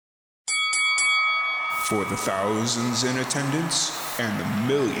For the thousands in attendance and the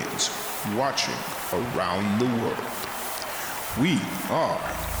millions watching around the world, we are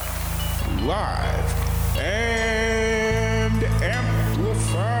live and amplified.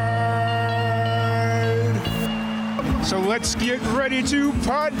 So let's get ready to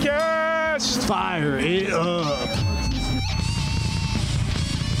podcast. Fire it up.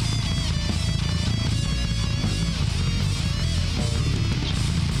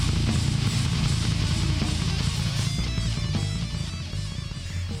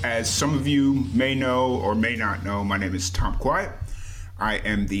 As some of you may know or may not know, my name is Tom Quiet. I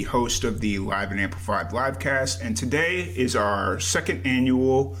am the host of the Live and Amplified livecast, and today is our second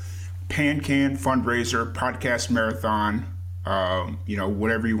annual PanCAN Fundraiser podcast marathon,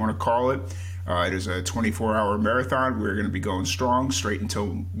 whatever you want to call it. It is a 24-hour marathon. We're going to be going strong straight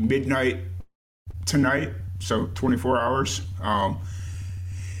until midnight tonight, so 24 hours.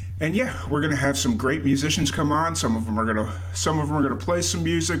 And yeah, we're gonna have some great musicians come on. Some of them are gonna play some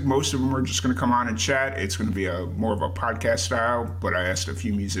music. Most of them are just gonna come on and chat. It's gonna be more of a podcast style, but I asked a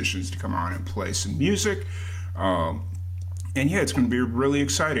few musicians to come on and play some music. And yeah, it's gonna be really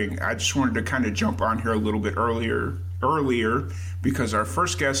exciting. I just wanted to kind of jump on here a little bit earlier because our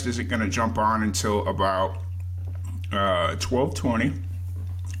first guest isn't gonna jump on until about 12:20.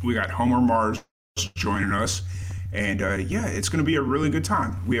 We got Homer Mars joining us. And it's going to be a really good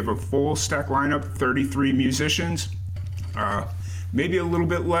time. We have a full stack lineup, 33 musicians, maybe a little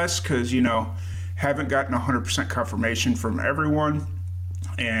bit less because, haven't gotten 100% confirmation from everyone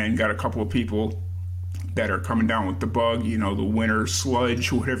and got a couple of people that are coming down with the bug, the winter sludge,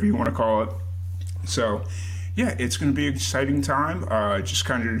 whatever you want to call it. So, yeah, it's going to be an exciting time. Just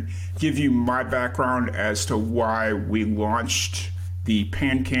kind of give you my background as to why we launched the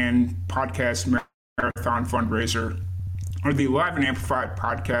PanCAN podcast Marathon Fundraiser, or the Live and Amplified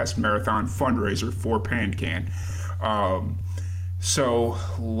Podcast Marathon Fundraiser for PanCAN. So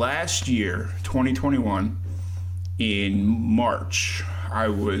last year, 2021, in March, I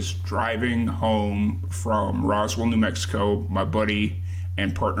was driving home from Roswell, New Mexico. My buddy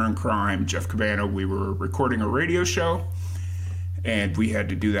and partner in crime, Jeff Cabana, we were recording a radio show, and we had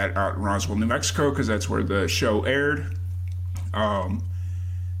to do that out in Roswell, New Mexico, because that's where the show aired.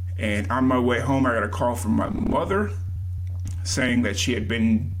 And on my way home, I got a call from my mother saying that she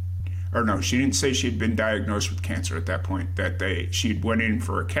didn't say she had been diagnosed with cancer at that point, that she went in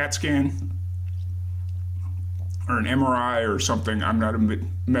for a CAT scan or an MRI or something. I'm not a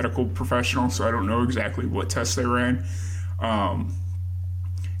medical professional, so I don't know exactly what tests they ran.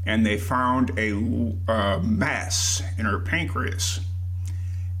 And they found a mass in her pancreas.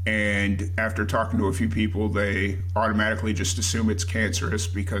 And after talking to a few people, they automatically just assume it's cancerous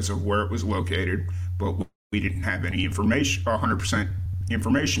because of where it was located, but we didn't have any information, 100%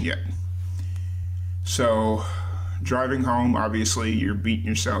 information yet. So driving home, obviously you're beating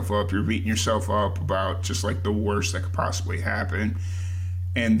yourself up about just like the worst that could possibly happen.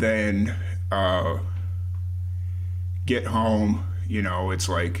 And then get home, it's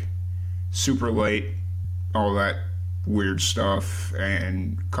like super late, all that weird stuff,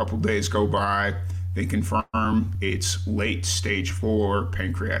 and a couple days go by, they confirm it's late stage 4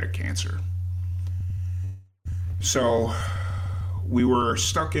 pancreatic cancer. So we were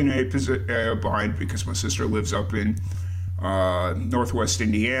stuck in a bind because my sister lives up in northwest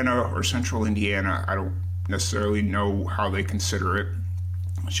Indiana or central Indiana. I don't necessarily know how they consider it.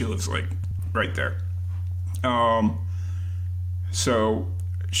 She lives like right there. So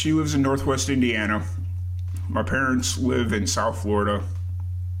she lives in northwest Indiana. My parents live in South Florida.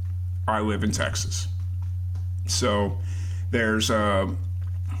 I live in Texas. So there's an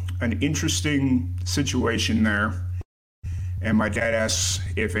interesting situation there. And my dad asks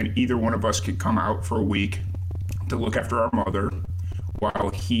if either one of us could come out for a week to look after our mother while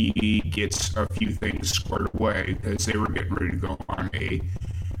he gets a few things squared away, because they were getting ready to go on a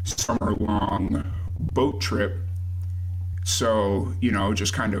summer-long boat trip. So,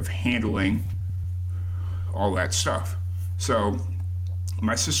 just kind of handling all that stuff. So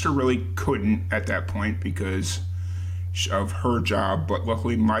my sister really couldn't at that point because of her job, but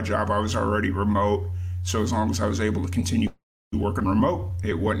luckily my job, I was already remote. So as long as I was able to continue working remote,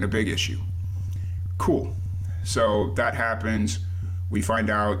 it wasn't a big issue. Cool. So that happens. We find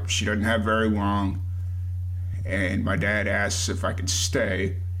out she doesn't have very long, and my dad asks if I could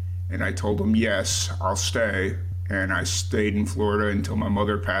stay, and I told him yes, I'll stay. And I stayed in Florida until my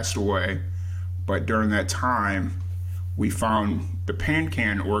mother passed away. But during that time, we found the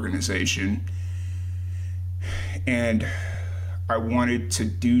PanCAN organization, and I wanted to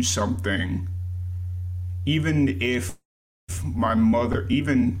do something, even if my mother,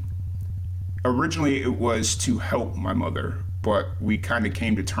 even originally it was to help my mother, but we kind of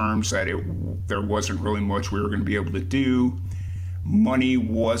came to terms that there wasn't really much we were going to be able to do. Money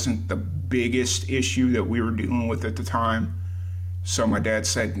wasn't the biggest issue that we were dealing with at the time. So my dad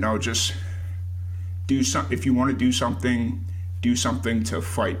said, no, just do something. If you want to do something to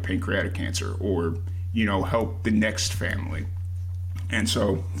fight pancreatic cancer, or, help the next family. And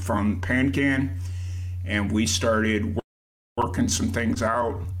so from PanCAN, and we started working some things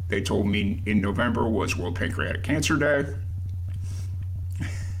out. They told me in November was World Pancreatic Cancer Day.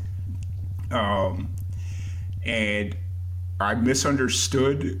 And I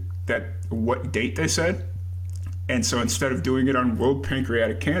misunderstood what date they said. And so instead of doing it on World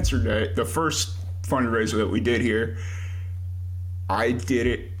Pancreatic Cancer Day, the first fundraiser that we did here, I did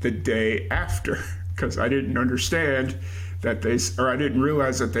it the day after, because I didn't understand that I didn't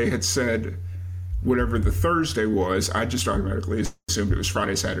realize that they had said whatever the Thursday was. I just automatically assumed it was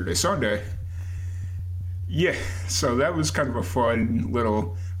Friday, Saturday, Sunday. Yeah, so that was kind of a fun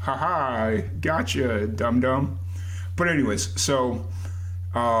little, haha, gotcha, dum-dum. But anyways, so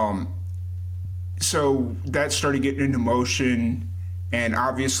that started getting into motion, and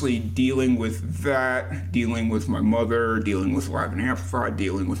obviously dealing with that, dealing with my mother, dealing with Live and Amplified,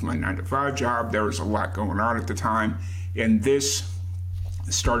 dealing with my 9-to-5 job, there was a lot going on at the time. And this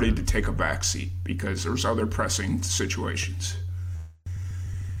started to take a backseat because there was other pressing situations.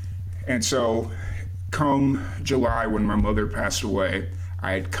 And so come July, when my mother passed away,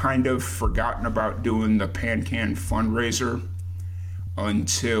 I had kind of forgotten about doing the PanCAN fundraiser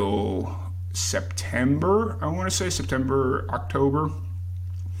until September, I want to say September, October.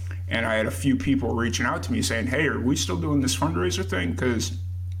 And I had a few people reaching out to me saying, hey, are we still doing this fundraiser thing? Because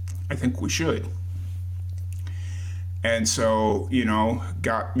I think we should. And so,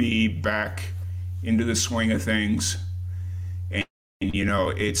 got me back into the swing of things. And,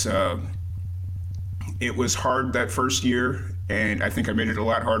 it was hard that first year, and I think I made it a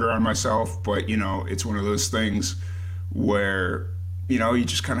lot harder on myself, but, it's one of those things where, you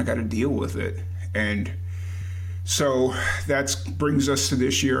just kind of got to deal with it. And so that brings us to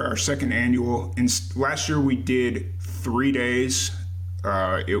this year, our second annual. Last year we did 3 days.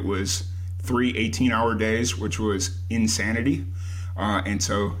 It was 3 18-hour days, which was insanity. And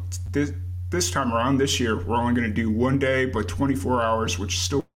so this time around, this year, we're only going to do 1 day, but 24 hours, which is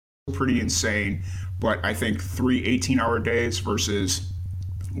still pretty insane. But I think 3 18-hour days versus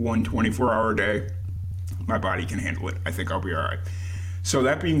 1 24-hour day, my body can handle it. I think I'll be all right. So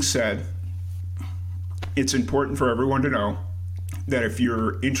that being said, it's important for everyone to know that if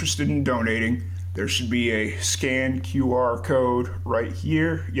you're interested in donating, there should be a scan QR code right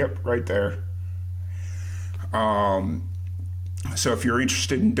here. Yep, right there. So if you're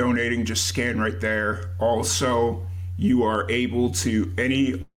interested in donating, just scan right there. Also, you are able to,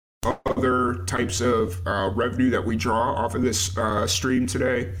 any other types of revenue that we draw off of this stream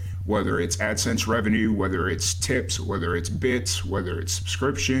today, whether it's AdSense revenue, whether it's tips, whether it's bits, whether it's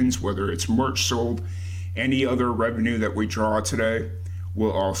subscriptions, whether it's merch sold, any other revenue that we draw today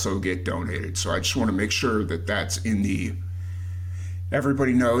will also get donated. So I just want to make sure that that's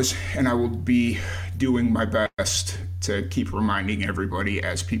everybody knows, and I will be doing my best to keep reminding everybody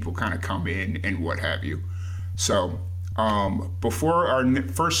as people kind of come in and what have you. So before our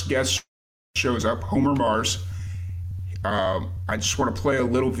first guest shows up, Homer Mars, I just want to play a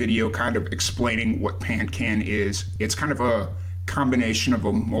little video kind of explaining what PanCAN is. It's kind of a combination of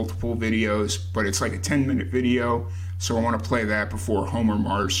multiple videos, but it's like a 10-minute video. So I want to play that before Homer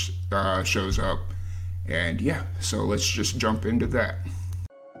Mars shows up. And yeah, so let's just jump into that.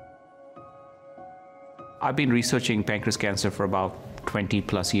 I've been researching pancreas cancer for about 20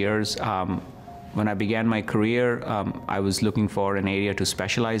 plus years. When I began my career, I was looking for an area to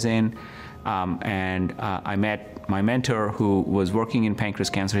specialize in. And I met my mentor who was working in pancreas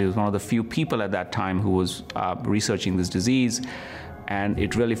cancer. He was one of the few people at that time who was researching this disease. And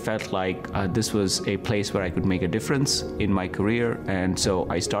it really felt like this was a place where I could make a difference in my career. And so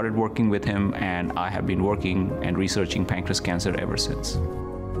I started working with him, and I have been working and researching pancreas cancer ever since.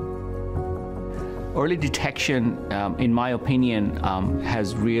 Early detection, in my opinion,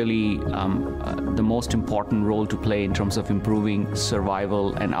 has really the most important role to play in terms of improving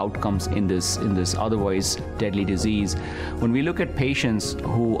survival and outcomes in this otherwise deadly disease. When we look at patients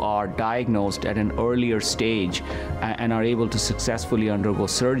who are diagnosed at an earlier stage and are able to successfully undergo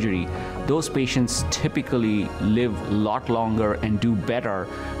surgery, those patients typically live a lot longer and do better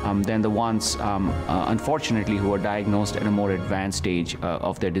than the ones, unfortunately, who are diagnosed at a more advanced stage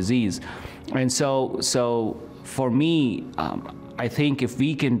of their disease. And so for me, I think if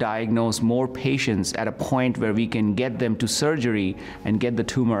we can diagnose more patients at a point where we can get them to surgery and get the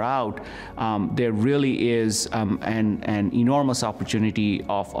tumor out, there really is an enormous opportunity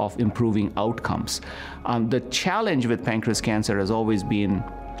of improving outcomes. The challenge with pancreas cancer has always been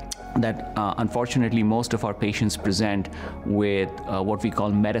that unfortunately most of our patients present with what we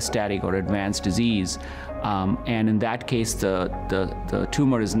call metastatic or advanced disease. And in that case, the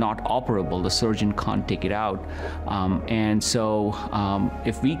tumor is not operable. The surgeon can't take it out. And so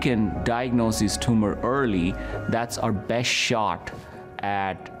if we can diagnose this tumor early, that's our best shot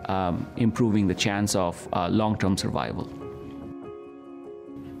at improving the chance of long-term survival.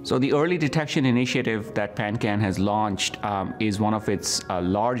 So the early detection initiative that PanCAN has launched is one of its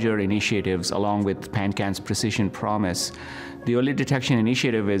larger initiatives along with PanCAN's Precision Promise. The early detection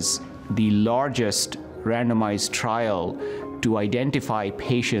initiative is the largest randomized trial to identify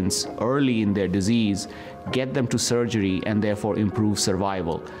patients early in their disease, get them to surgery, and therefore improve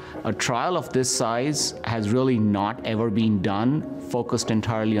survival. A trial of this size has really not ever been done, focused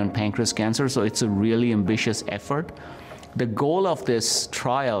entirely on pancreas cancer, so it's a really ambitious effort. The goal of this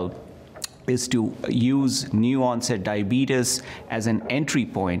trial is to use new onset diabetes as an entry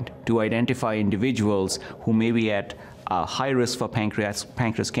point to identify individuals who may be at high risk for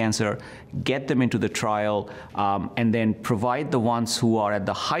pancreas cancer, get them into the trial, and then provide the ones who are at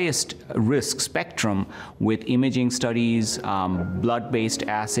the highest risk spectrum with imaging studies, blood-based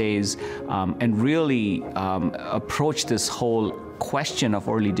assays, and really approach this whole question of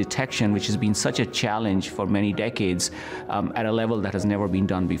early detection, which has been such a challenge for many decades, at a level that has never been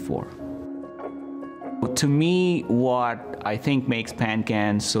done before. To me, what I think makes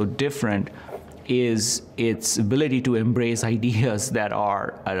PanCAN so different is its ability to embrace ideas that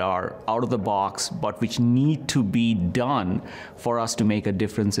are out of the box, but which need to be done for us to make a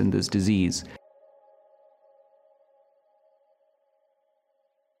difference in this disease.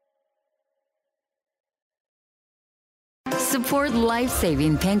 Support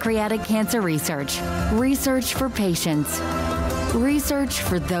life-saving pancreatic cancer research. Research for patients. Research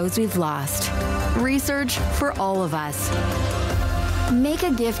for those we've lost. Research for all of us. Make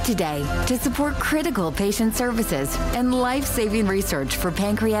a gift today to support critical patient services and life-saving research for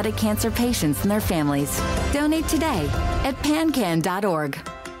pancreatic cancer patients and their families. Donate today at pancan.org.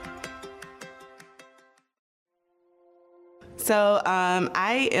 So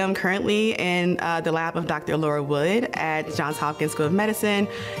I am currently in the lab of Dr. Laura Wood at Johns Hopkins School of Medicine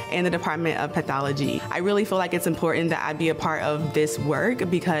in the Department of Pathology. I really feel like it's important that I be a part of this work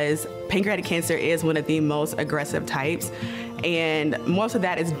because pancreatic cancer is one of the most aggressive types. And most of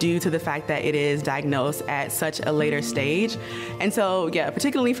that is due to the fact that it is diagnosed at such a later stage. And so, yeah,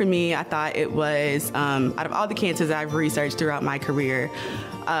 particularly for me, I thought it was, out of all the cancers I've researched throughout my career,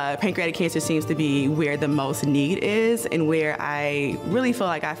 pancreatic cancer seems to be where the most need is and where I really feel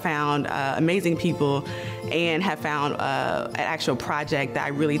like I found amazing people and have found an actual project that I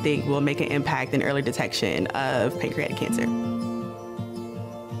really think will make an impact in early detection of pancreatic cancer.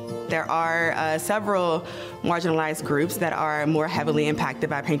 There are several marginalized groups that are more heavily impacted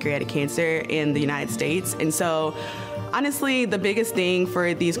by pancreatic cancer in the United States. And so honestly, the biggest thing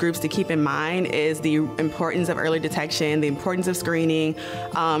for these groups to keep in mind is the importance of early detection, the importance of screening.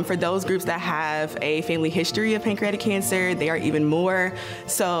 For those groups that have a family history of pancreatic cancer, they are even more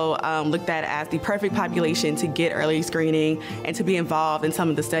so looked at as the perfect population to get early screening and to be involved in some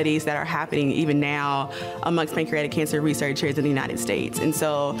of the studies that are happening even now amongst pancreatic cancer researchers in the United States. And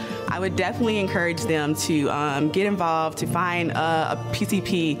so I would definitely encourage them to get involved, to find a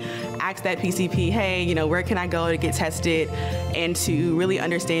PCP, ask that PCP, hey, you know, where can I go to get tested? And to really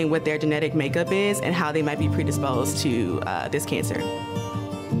understand what their genetic makeup is and how they might be predisposed to this cancer.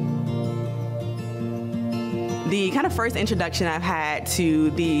 The kind of first introduction I've had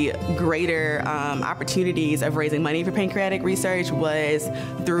to the greater opportunities of raising money for pancreatic research was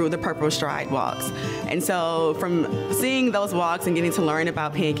through the Purple Stride walks. And so from seeing those walks and getting to learn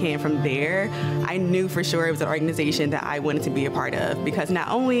about PanCAN from there, I knew for sure it was an organization that I wanted to be a part of because not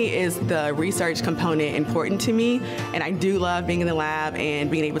only is the research component important to me, and I do love being in the lab and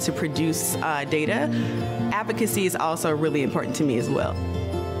being able to produce data, advocacy is also really important to me as well.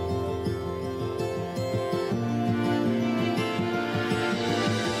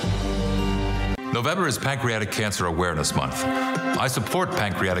 November is Pancreatic Cancer Awareness Month. I support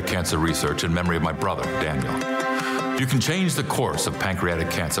pancreatic cancer research in memory of my brother, Daniel. You can change the course of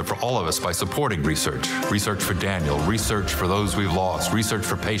pancreatic cancer for all of us by supporting research. Research for Daniel, research for those we've lost, research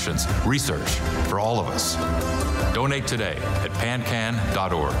for patients, research for all of us. Donate today at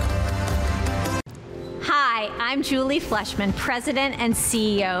pancan.org. Hi, Hi, I'm Julie Fleshman, President and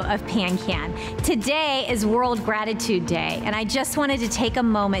CEO of PanCAN. Today is World Gratitude Day, and I just wanted to take a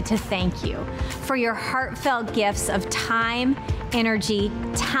moment to thank you for your heartfelt gifts of time, energy,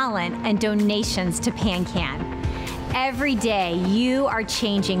 talent, and donations to PanCAN. Every day, you are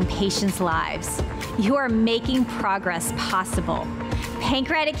changing patients' lives. You are making progress possible.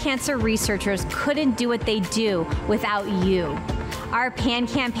 Pancreatic cancer researchers couldn't do what they do without you. Our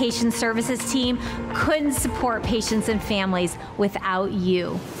PanCAN patient services team couldn't support patients and families without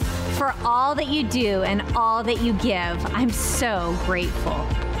you. For all that you do and all that you give, I'm so grateful.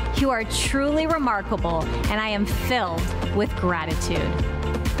 You are truly remarkable, and I am filled with gratitude.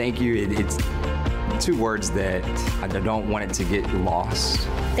 Thank you. It's two words that I don't want it to get lost.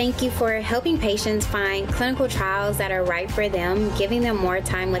 Thank you for helping patients find clinical trials that are right for them, giving them more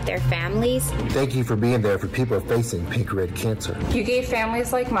time with their families. Thank you for being there for people facing pancreatic cancer. You gave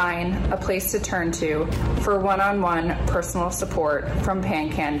families like mine a place to turn to for one-on-one personal support from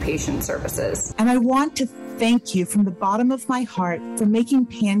PanCAN Patient Services. And I want to thank you from the bottom of my heart for making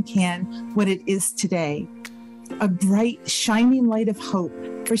PanCAN what it is today. A bright, shining light of hope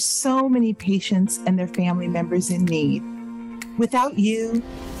for so many patients and their family members in need. Without you,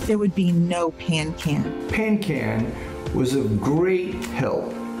 there would be no PanCAN. PanCAN was of great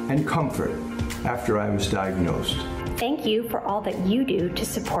help and comfort after I was diagnosed. Thank you for all that you do to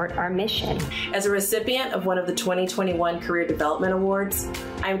support our mission. As a recipient of one of the 2021 Career Development Awards,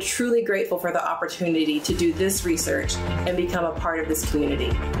 I'm truly grateful for the opportunity to do this research and become a part of this community.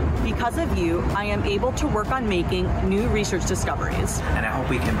 Because of you, I am able to work on making new research discoveries. And I hope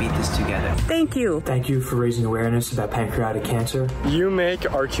we can beat this together. Thank you. Thank you for raising awareness about pancreatic cancer. You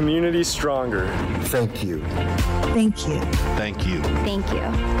make our community stronger. Thank you. Thank you. Thank you. Thank you.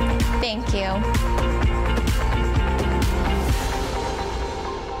 Thank you.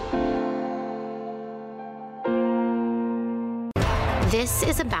 This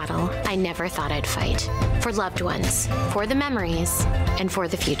is a battle I never thought I'd fight. For loved ones, for the memories, and for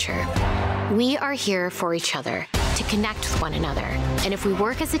the future. We are here for each other, to connect with one another. And if we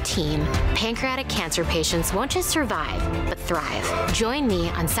work as a team, pancreatic cancer patients won't just survive, but thrive. Join me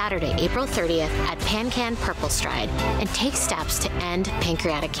on Saturday, April 30th at PanCAN Purple Stride and take steps to end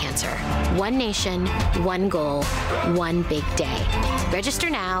pancreatic cancer. One nation, one goal, one big day. Register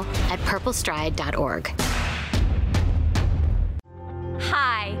now at purplestride.org.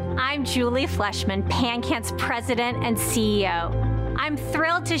 Hi, I'm Julie Fleshman, PanCAN's President and CEO. I'm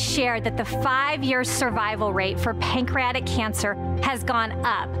thrilled to share that the 5-year survival rate for pancreatic cancer has gone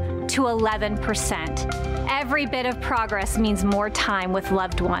up to 11%. Every bit of progress means more time with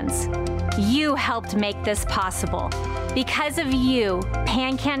loved ones. You helped make this possible. Because of you,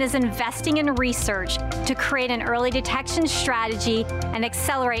 PanCAN is investing in research to create an early detection strategy and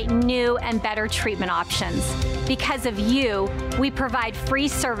accelerate new and better treatment options. Because of you, we provide free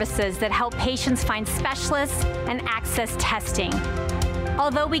services that help patients find specialists and access testing.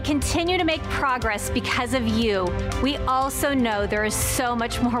 Although we continue to make progress because of you, we also know there is so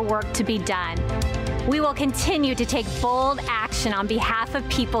much more work to be done. We will continue to take bold action on behalf of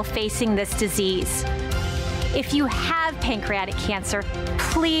people facing this disease. If you have pancreatic cancer,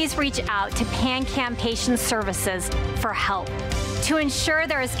 please reach out to PanCAN Patient Services for help. To ensure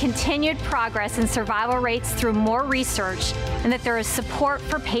there is continued progress in survival rates through more research and that there is support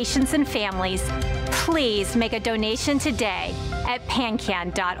for patients and families, please make a donation today at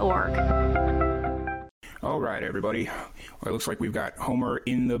pancan.org. All right, everybody. Well, it looks like we've got Homer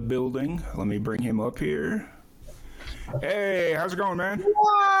in the building. Let me bring him up here. Hey, how's it going, man?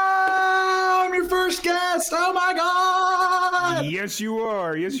 Wow, I'm your first guest. Oh, my God. Yes, you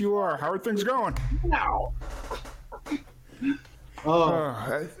are. Yes, you are. How are things going? Wow.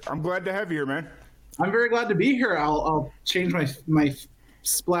 I'm glad to have you here, man. I'm very glad to be here. I'll change my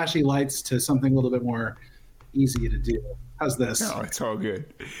splashy lights to something a little bit more easy to do. How's this? No, it's all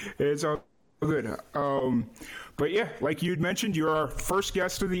good. It's all good. But yeah, like you'd mentioned, you're our first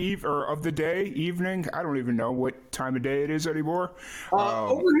guest of the evening. I don't even know what time of day it is anymore.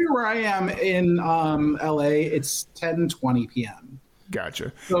 Over here where I am in LA, it's 10:20 p.m.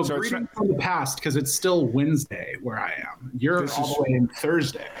 Gotcha. So greetings from the past, because it's still Wednesday where I am. You're all the way in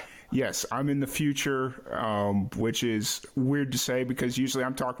Thursday. Yes, I'm in the future, which is weird to say because usually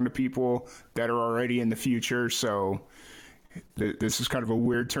I'm talking to people that are already in the future. So This is kind of a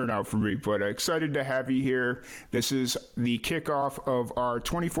weird turnout for me, but excited to have you here. This is the kickoff of our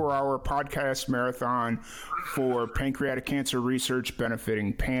 24-hour podcast marathon for pancreatic cancer research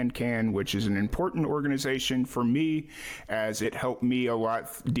benefiting PanCAN, which is an important organization for me as it helped me a lot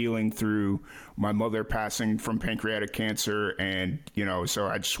dealing through my mother passing from pancreatic cancer. And, so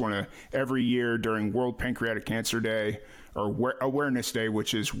I just want to, every year during World Pancreatic Cancer Day or Awareness Day,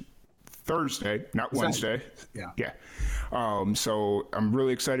 which is Thursday, not Wednesday. Yeah. So I'm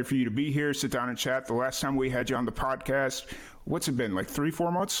really excited for you to be here, sit down and chat. The last time we had you on the podcast, what's it been, like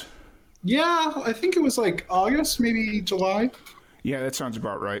 3-4 months? Yeah, I think it was like August, maybe July. Yeah, that sounds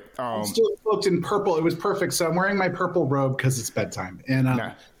about right. I'm still cloaked in purple. It was perfect. So I'm wearing my purple robe because it's bedtime. And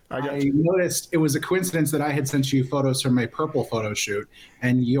I noticed it was a coincidence that I had sent you photos from my purple photo shoot,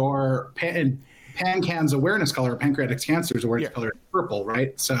 and your PanCAN's awareness color, pancreatic cancer's awareness color, is purple,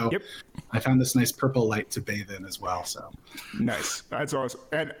 right? So I found this nice purple light to bathe in as well. So nice. That's awesome.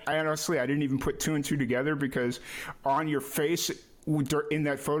 And honestly, I didn't even put 2 and 2 together because on your face, in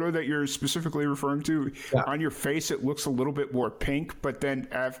that photo that you're specifically referring to, on your face, it looks a little bit more pink. But then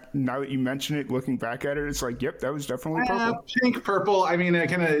now that you mention it, looking back at it, it's like, yep, that was definitely purple. Pink, purple. I mean,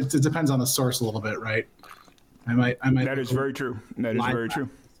 it depends on the source a little bit, right? I might. That is very true. That is very true.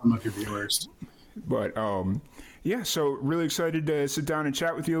 Some of your viewers. But so really excited to sit down and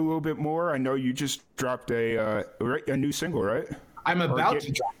chat with you a little bit more. I know you just dropped a new single, right? I'm about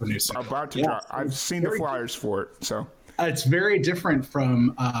to drop a new single. Drop. I've seen the flyers for it. So it's very different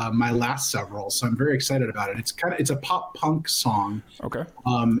from my last several, so I'm very excited about it. It's a pop punk song. Okay.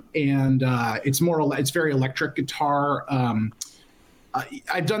 And it's very electric guitar.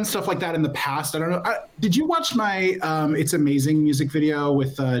 I've done stuff like that in the past. I don't know. Did you watch my It's Amazing music video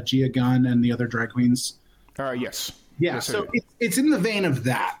with Gia Gunn and the other drag queens? Yes. Yeah. Yes, so it's in the vein of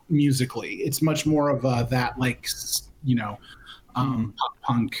that musically. It's much more of that, like, pop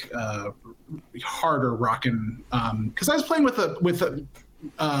punk, harder rockin'. Because I was playing with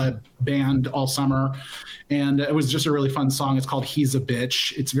a band all summer, and it was just a really fun song. It's called He's a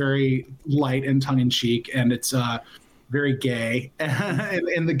Bitch. It's very light and tongue in cheek, and it's very gay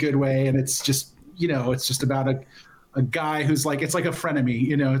in the good way. And it's just, it's just about a guy who's like, it's like a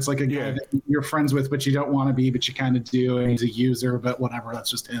frenemy, it's like a guy that you're friends with, but you don't want to be, but you kind of do. And he's a user, but whatever, that's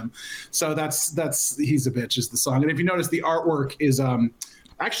just him. So that's He's a Bitch is the song. And if you notice, the artwork is,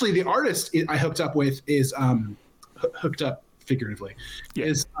 actually the artist I hooked up with is, hooked up figuratively,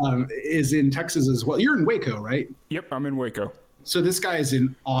 is in Texas as well. You're in Waco, right? Yep, I'm in Waco. So this guy is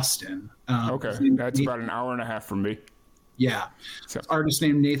in Austin. Okay, that's about an hour and a half from me. Yeah. So artist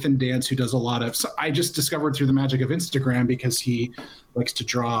named Nathan Dance, who does a lot of, so I just discovered through the magic of Instagram because he likes to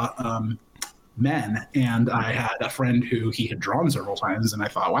draw men. And I had a friend who he had drawn several times, and I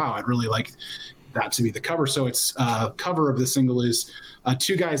thought, wow, I'd really like that to be the cover. So it's cover of the single is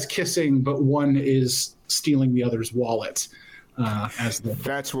 2 guys kissing, but one is stealing the other's wallet.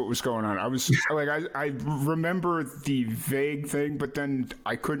 That's what was going on. I was like, I remember the vague thing, but then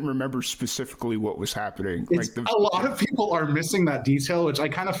I couldn't remember specifically what was happening. A lot of people are missing that detail, which I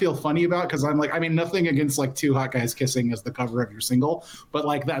kind of feel funny about, because I'm like, I mean, nothing against like 2 hot guys kissing as the cover of your single, but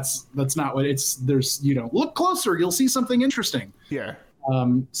like that's not what it's. There's look closer, you'll see something interesting. Yeah.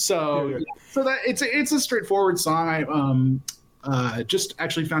 So that it's a straightforward song. I just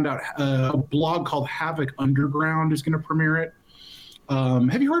actually found out a blog called Havoc Underground is going to premiere it.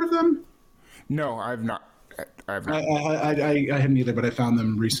 Have you heard of them? No, I've not. I hadn't either, but I found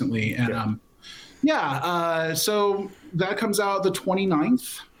them recently. And so that comes out the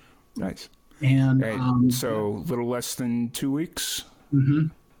 29th. Nice. And so a little less than 2 weeks. Mm-hmm.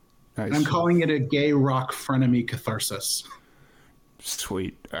 Nice. I'm calling it a gay rock frenemy catharsis.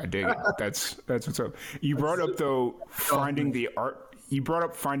 Sweet, I dig it. That's what's up. You brought up finding the art. You brought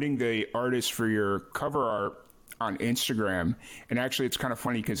up finding the artist for your cover art on Instagram, and actually, it's kind of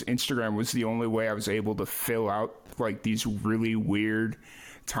funny because Instagram was the only way I was able to fill out like these really weird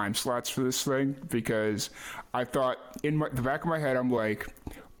time slots for this thing, because I thought in the back of my head, I'm like,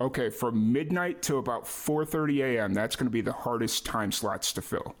 okay, from midnight to about 4:30 a.m., that's going to be the hardest time slots to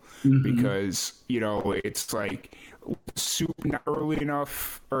fill, because it's like not early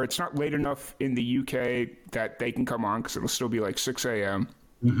enough, or it's not late enough in the UK that they can come on because it'll still be like 6 a.m.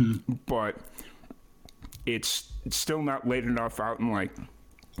 But it's still not late enough out in like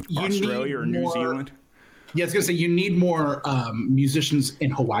Australia or New Zealand. Yeah, I was gonna say you need more musicians in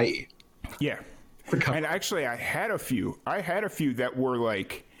Hawaii. Yeah, and actually, I had a few that were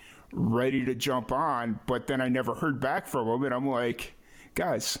like ready to jump on, but then I never heard back from them, and I'm like,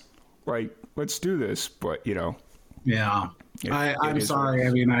 guys, like, let's do this, but Yeah. I'm sorry.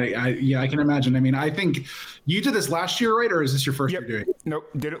 I mean, I can imagine. I mean, I think you did this last year, right? Or is this your first year doing it? Nope,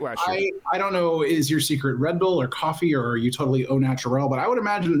 did it last year. I don't know, is your secret Red Bull or coffee, or are you totally au naturel? But I would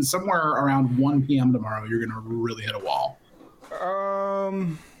imagine somewhere around 1 p.m. tomorrow, you're going to really hit a wall.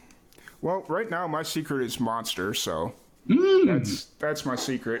 Well, right now my secret is Monster, so that's my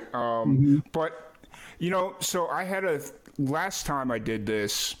secret. But, so I had last time I did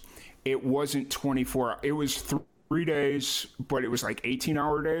this, it wasn't 24, it was 3 days, but it was like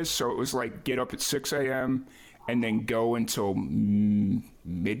 18-hour days. So it was like get up at 6 a.m. and then go until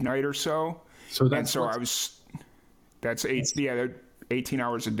midnight or so. That's 18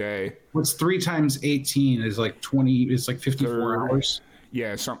 hours a day. What's 3 times 18 is like 20, it's like 54 hours.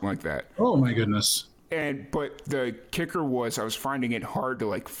 Yeah, something like that. Oh my goodness. But the kicker was I was finding it hard to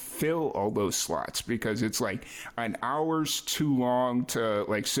like fill all those slots because it's like an hour's too long to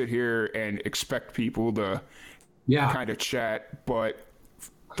like sit here and expect people to kind of chat, but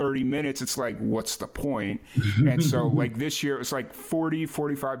 30 minutes, it's like, what's the point? And so like this year it was like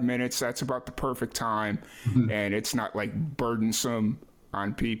 45 minutes. That's about the perfect time. And it's not like burdensome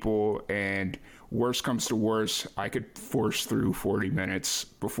on people. And worst comes to worst, I could force through 40 minutes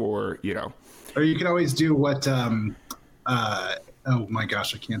before, Or you can always do what, oh my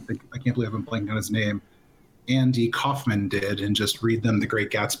gosh, I can't believe I'm blanking on his name. Andy Kaufman did and just read them The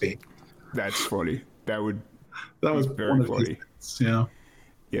Great Gatsby. That's funny. That was very funny. Yeah.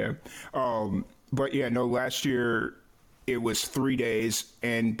 Yeah. But yeah, no, last year it was 3 days.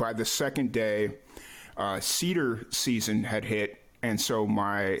 And by the second day, cedar season had hit. And so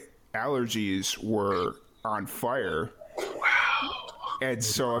my allergies were on fire. Wow. And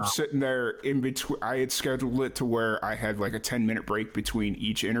so I'm sitting there in between. I had scheduled it to where I had like a 10-minute break between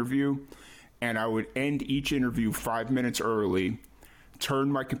each interview. And I would end each interview 5 minutes early,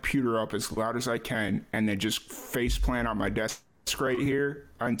 turn my computer up as loud as I can, and then just face plant on my desk right here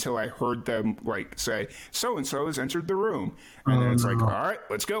until I heard them like say, so-and-so has entered the room. And then it's like, all right,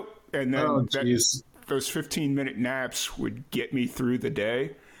 let's go. And then those 15-minute naps would get me through the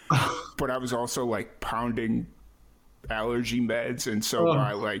day. But I was also like pounding allergy meds. And so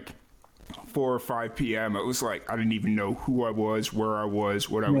by like 4 or 5 p.m., it was like I didn't even know who I was, where I was,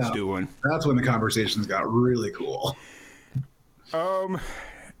 what I was doing. That's when the conversations got really cool.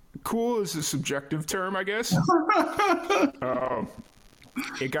 Cool is a subjective term, I guess.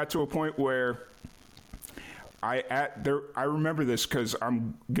 It got to a point where I remember this because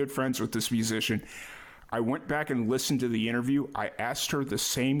I'm good friends with this musician. I went back and listened to the interview. I asked her the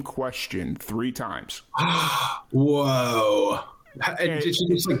same question 3 times. Whoa. And did she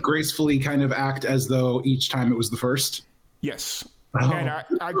just like gracefully kind of act as though each time it was the first? Yes. And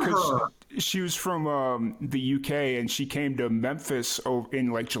because she was from the UK and she came to Memphis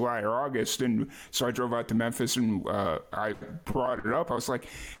in like July or August. And so I drove out to Memphis and I brought it up. I was like,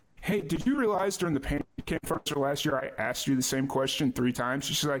 hey, did you realize during the PanCAN Fundraiser last year, I asked you the same question 3 times?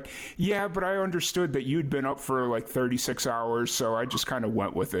 She's like, yeah, but I understood that you'd been up for like 36 hours. So I just kind of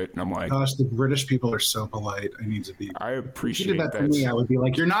went with it. And I'm like, gosh, the British people are so polite. I appreciate if you did that to me, I would be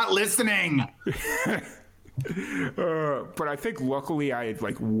like, you're not listening. But I think luckily I had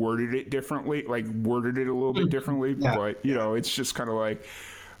like worded it differently, a little bit differently. Yeah. But it's just kind of like,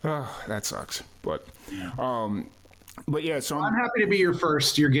 oh, that sucks. But yeah, so I'm happy to be your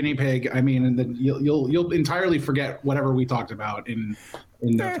guinea pig. I mean, and then you'll entirely forget whatever we talked about in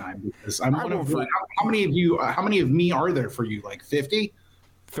no time, because I'm one of how many of me are there for you? Like 50?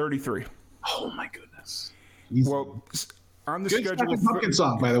 33. Oh my goodness. Well, on the good schedule, pumpkin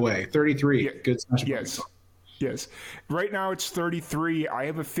song, by the way. 33. Yeah, good pumpkin song. Yes. Right now it's 33. I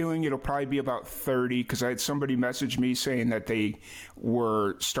have a feeling it'll probably be about 30 because I had somebody message me saying that they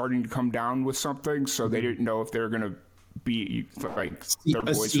were starting to come down with something, so they didn't know if they were going to be like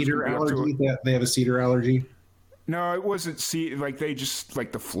a cedar allergy. They have a cedar allergy. No, it wasn't. They just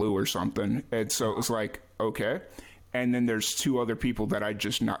like the flu or something, and so it was like okay. And then there's 2 other people that I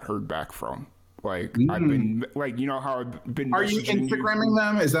just not heard back from. Like I've been like how I've been. Are you Instagramming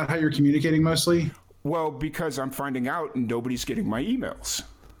them? Is that how you're communicating mostly? Well, because I'm finding out nobody's getting my emails.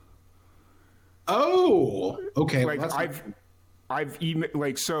 Oh, okay. Like I've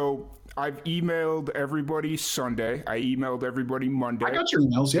emailed everybody Sunday. I emailed everybody Monday. I got your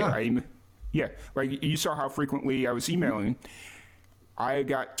emails, yeah. Like you saw how frequently I was emailing. I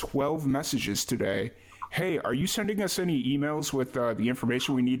got 12 messages today. Hey, are you sending us any emails with the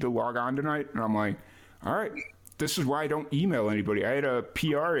information we need to log on tonight? And I'm like, all right. This is why I don't email anybody. I had a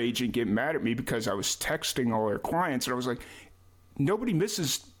PR agent get mad at me because I was texting all their clients, and I was like, nobody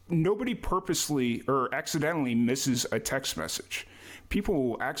purposely or accidentally misses a text message. people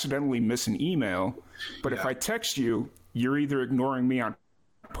will accidentally miss an email, but if I text you, you're either ignoring me on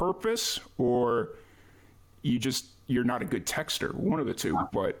purpose or you're not a good texter, one of the two.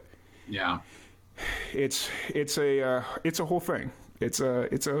 But it's a whole thing. It's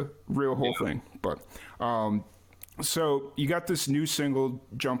a real whole thing. But so you got this new single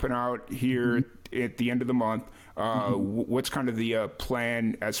jumping out here at the end of the month. What's kind of the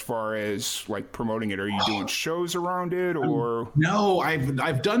plan as far as like promoting it? Are you doing shows around it, or no?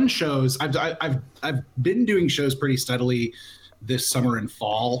 I've done shows. I've been doing shows pretty steadily this summer and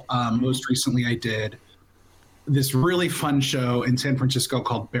fall. Most recently, I did this really fun show in San Francisco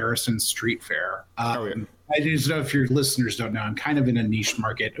called Barrison Street Fair. I just know if your listeners don't know, I'm kind of in a niche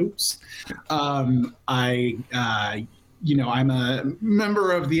market. Oops. I'm a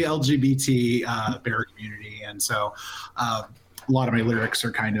member of the LGBT bear community. And so a lot of my lyrics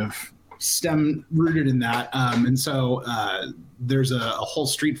are kind of STEM rooted in that. And so there's a whole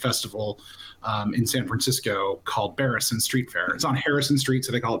street festival in San Francisco called Barrison Street Fair. It's on Harrison Street,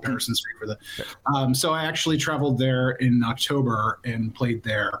 so they call it Barrison Street for the. So I actually traveled there in October and played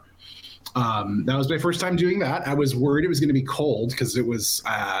there. That was my first time doing that. I was worried it was going to be cold because it was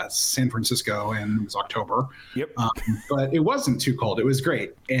San Francisco and it was October. But it wasn't too cold. It was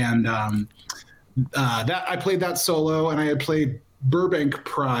great. And that I played that solo, and I had played Burbank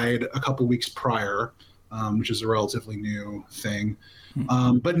Pride a couple weeks prior, which is a relatively new thing.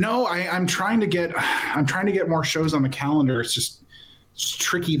 But no, I'm trying to get more shows on the calendar. It's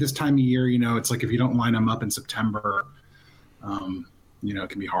tricky this time of year. It's like if you don't line them up in September, it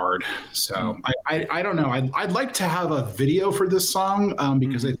can be hard. So I don't know. I'd like to have a video for this song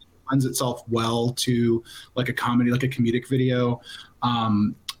because it lends itself well to like a comedy, like a comedic video,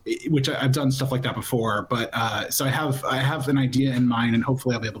 which I've done stuff like that before. But so I have an idea in mind, and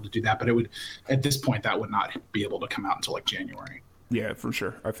hopefully I'll be able to do that. But at this point, that would not be able to come out until like January. Yeah, for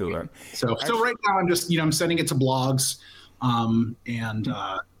sure. I feel that. So right now I'm just, I'm sending it to blogs and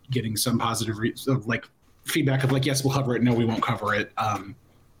getting some positive feedback of like, yes, we'll cover it. No, we won't cover it.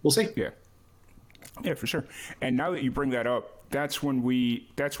 We'll see. Yeah, for sure. And now that you bring that up, that's when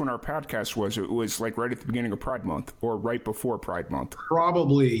our podcast was. It was like right at the beginning of Pride Month or right before Pride Month.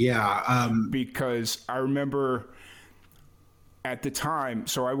 Probably, yeah. Because I remember at the time,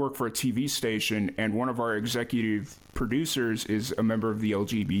 so I work for a TV station, and one of our executive producers is a member of the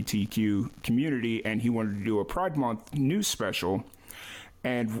LGBTQ community, and he wanted to do a Pride Month news special.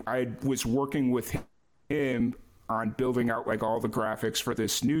 And I was working with him on building out like all the graphics for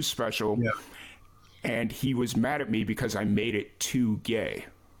this news special. Yeah. And he was mad at me because I made it too gay.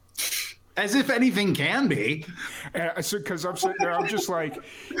 As if anything can be. Because I'm sitting there, I'm just like,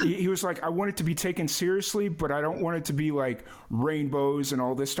 he was like, I want it to be taken seriously, but I don't want it to be like rainbows and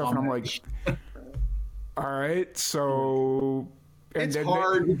all this stuff. And I'm like, all right, so. It's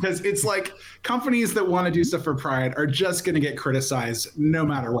hard because it's like companies that want to do stuff for Pride are just going to get criticized no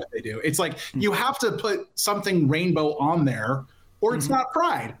matter what they do. It's like you have to put something rainbow on there or it's not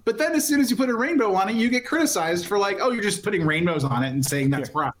Pride. But then as soon as you put a rainbow on it, you get criticized for like, oh, you're just putting rainbows on it and saying that's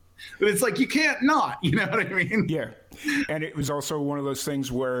Pride. But it's like, you can't not, you know what I mean? Yeah. And it was also one of those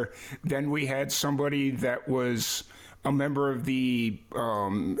things where then we had somebody that was a member of the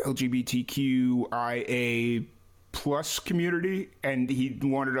LGBTQIA plus community, and he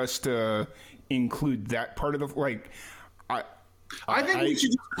wanted us to include that part of the, like, I think we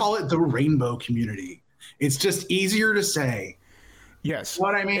should just call it the rainbow community. It's just easier to say. Yes.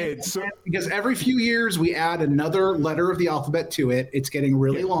 What I mean, because every few years we add another letter of the alphabet to it. It's getting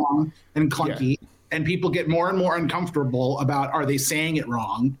really long and clunky, and people get more and more uncomfortable about, are they saying it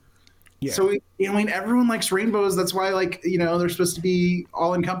wrong? Yeah. So, everyone likes rainbows. That's why, like, they're supposed to be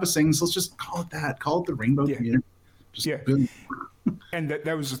all encompassing. So let's just call it that. Call it the rainbow community. Boom. And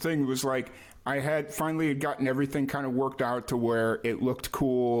that was the thing. It was like, I had finally gotten everything kind of worked out to where it looked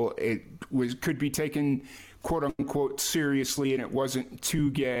cool. It could be taken quote unquote seriously, and it wasn't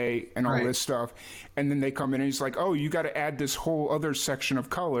too gay and all this stuff. And then they come in and he's like, oh, you got to add this whole other section of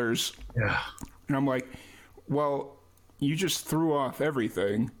colors. Yeah. And I'm like, well, you just threw off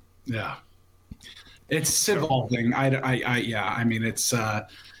everything. Yeah. It's evolving. I mean, it's,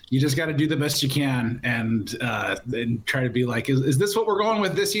 you just got to do the best you can and try to be like, is this what we're going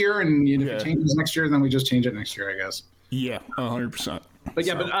with this year? And if it changes next year, then we just change it next year, I guess. Yeah, 100%. But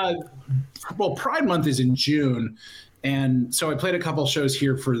well, Pride Month is in June, and so I played a couple shows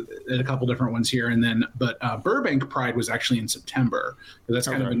here at a couple different ones here, and then Burbank Pride was actually in September. So that's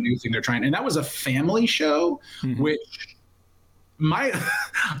kind of a new thing they're trying, and that was a family show, which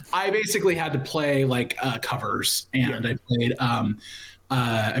I basically had to play like covers, and I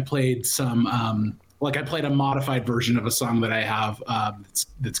played some like I played a modified version of a song that I have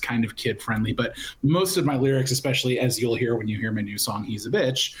that's kind of kid friendly, but most of my lyrics, especially as you'll hear when you hear my new song "He's a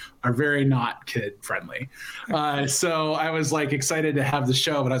Bitch," are very not kid friendly. So I was like excited to have the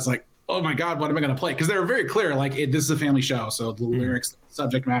show, but I was like, oh my God, what am I going to play? Because they were very clear, like this is a family show, so the lyrics,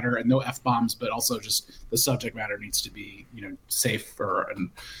 subject matter, and no F-bombs, but also just the subject matter needs to be, safe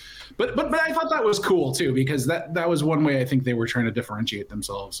But I thought that was cool too, because that was one way I think they were trying to differentiate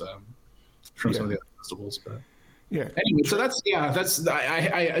themselves from some of the other festivals. But yeah. Anyway, so that's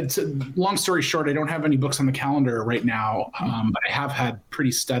it's a long story short, I don't have any books on the calendar right now, but I have had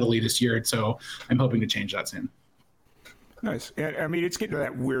pretty steadily this year, so I'm hoping to change that soon. Nice. I mean, it's getting to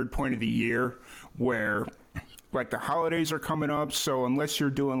that weird point of the year where like the holidays are coming up, so unless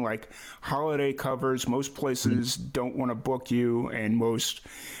you're doing like holiday covers, most places don't want to book you, and most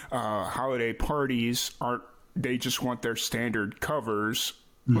holiday parties they just want their standard covers.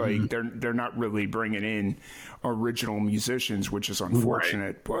 Like they're not really bringing in original musicians, which is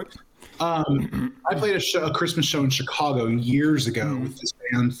unfortunate. Right. But I played a Christmas show in Chicago years ago with this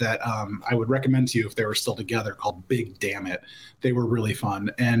band that I would recommend to you if they were still together, called Big Damn It. They were really fun,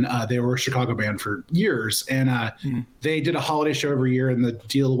 and they were a Chicago band for years. And they did a holiday show every year, and the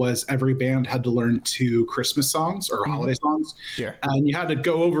deal was every band had to learn 2 Christmas songs or holiday songs. Yeah, and you had to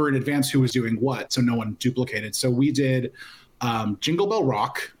go over in advance who was doing what, so no one duplicated. So we did Jingle Bell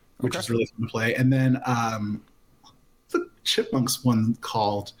Rock, which is really fun to play, and then the Chipmunks one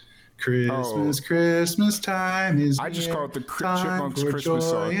called Christmas time is I just call it the time Chipmunks for Christmas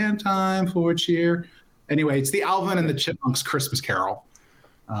joy song. and time for cheer. Anyway, it's the Alvin and the Chipmunks Christmas Carol.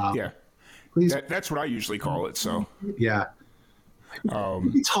 Please. That's what I usually call it. So yeah,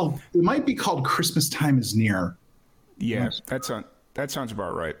 it might be called Christmas Time is Near. Yeah, that sounds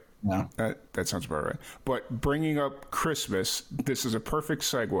about right. Yeah, that sounds about right. But bringing up Christmas, this is a perfect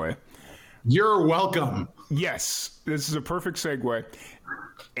segue. You're welcome. Yes, this is a perfect segue.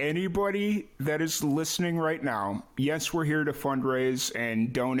 Anybody that is listening right now, yes, we're here to fundraise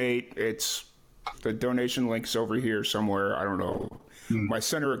and donate. It's the donation link's over here somewhere. I don't know. My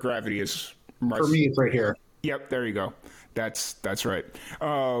center of gravity is for me. It's right here. Yep, there you go. That's right.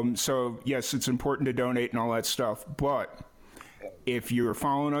 So yes, it's important to donate and all that stuff. But if you're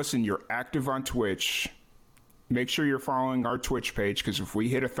following us and you're active on Twitch, make sure you're following our Twitch page, because if we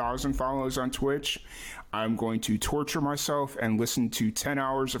hit 1,000 followers on Twitch, I'm going to torture myself and listen to 10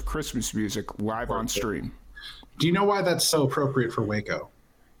 hours of Christmas music live on stream. Do you know why that's so appropriate for Waco?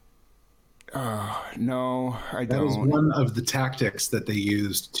 No, I don't. That is one of the tactics that they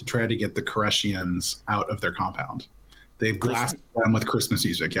used to try to get the Koreshians out of their compound. They've blasted them with Christmas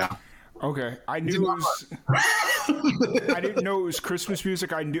music, yeah. Okay, I knew it was. I didn't know it was Christmas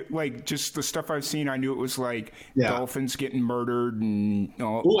music. I knew, like, just the stuff I've seen. I knew it was like dolphins getting murdered and.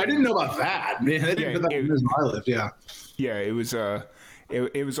 Oh, I didn't know about that. Man, I didn't put that in where I lived. Yeah. Yeah, it was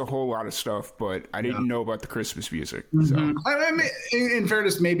it was a whole lot of stuff, but I didn't know about the Christmas music. So. I mean, in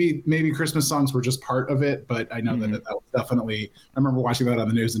fairness, maybe Christmas songs were just part of it, but I know that was definitely. I remember watching that on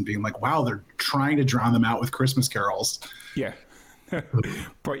the news and being like, "Wow, they're trying to drown them out with Christmas carols." Yeah.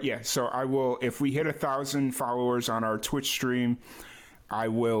 But yeah, so I will, if we hit 1,000 followers on our Twitch stream, I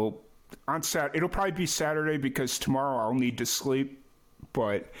will on Saturday. It'll probably be Saturday because tomorrow I'll need to sleep.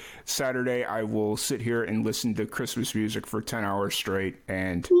 But Saturday I will sit here and listen to Christmas music for 10 hours straight,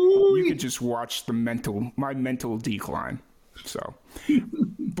 and you can just watch my mental decline. So,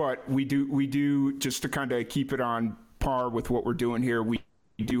 but we do just to kind of keep it on par with what we're doing here. We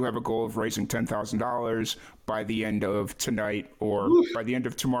do have a goal of raising $10,000 by the end of tonight, or by the end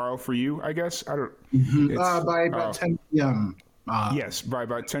of tomorrow for you, I guess. I don't. By about 10 p.m. Yes, by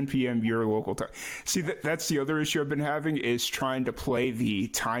about 10 p.m. your local time. See, that's the other issue I've been having, is trying to play the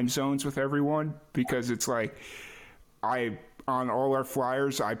time zones with everyone, because it's like on all our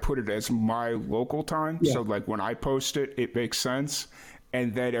flyers I put it as my local time. Yeah. So like when I post it, it makes sense,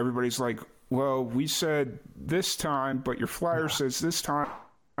 and then everybody's like, well, we said this time, but your flyer says this time.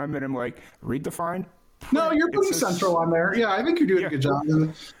 And I'm like, read the fine. No, you're putting Central on there. Yeah, I think you're doing a good job.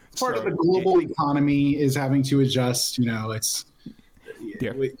 Part of the global economy is having to adjust.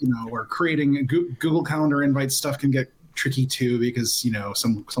 We're creating Google Calendar invite stuff can get tricky too, because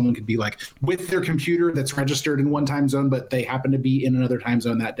someone could be like with their computer that's registered in one time zone, but they happen to be in another time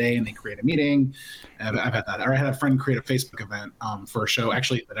zone that day, and they create a meeting. I've had that. Or I had a friend create a Facebook event for a show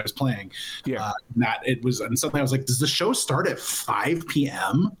actually that I was playing. Yeah, and suddenly I was like, does the show start at 5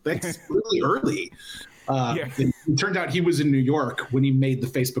 p.m.? That's really early. It turned out he was in New York when he made the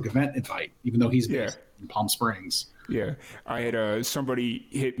Facebook event invite, even though he's based in Palm Springs. Yeah, I had somebody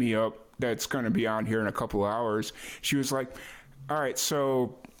hit me up that's going to be on here in a couple of hours. She was like, all right,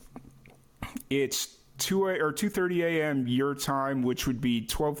 so It's 2:30 a.m. your time, which would be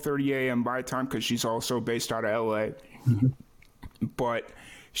 12:30 a.m. my time, because she's also based out of LA. Mm-hmm. But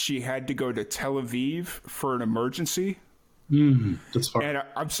she had to go to Tel Aviv for an emergency. That's far. And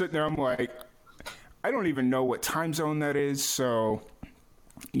I'm sitting there, I'm like, I don't even know what time zone that is. So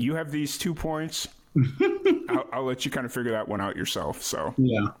you have these 2 points. I'll let you kind of figure that one out yourself. So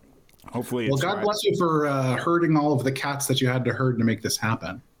yeah, hopefully. Well, God bless you for herding all of the cats that you had to herd to make this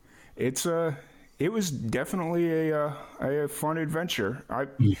happen. It was definitely a fun adventure.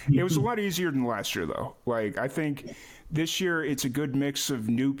 It was a lot easier than last year, though. Like, I think this year it's a good mix of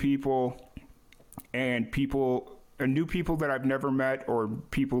new people and new people that I've never met, or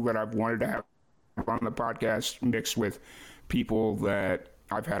people that I've wanted to have on the podcast, mixed with people that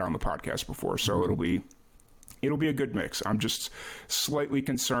I've had on the podcast before. So it'll be a good mix. I'm just slightly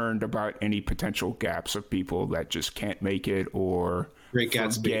concerned about any potential gaps of people that just can't make it or Great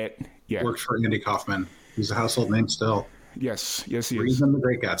Gatsby. Forget. Yeah. Worked for Andy Kaufman. He's a household name still. Yes, he is. Reason the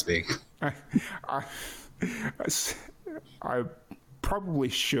Great Gatsby. I probably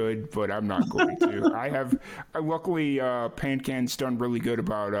should, but I'm not going to. Luckily, PanCAN's done really good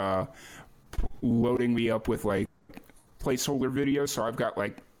about loading me up with like placeholder videos. So I've got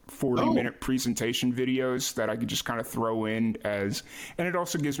like 40-minute presentation videos that I can just kind of throw in and it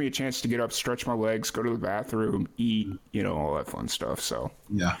also gives me a chance to get up, stretch my legs, go to the bathroom, eat, all that fun stuff. So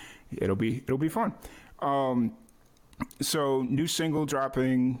yeah, it'll be fun. So new single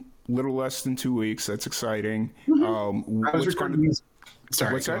dropping little less than 2 weeks. That's exciting. I was recording music.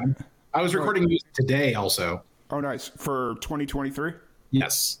 Sorry, what's that? I was recording music today also. Oh, nice. For 2023?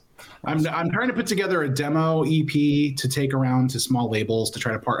 Yes. Awesome. I'm trying to put together a demo EP to take around to small labels to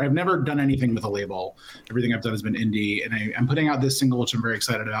try to I've never done anything with a label. Everything I've done has been indie, and I'm putting out this single, which I'm very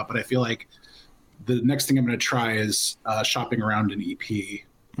excited about, but I feel like the next thing I'm going to try is shopping around an EP,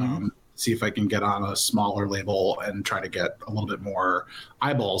 see if I can get on a smaller label and try to get a little bit more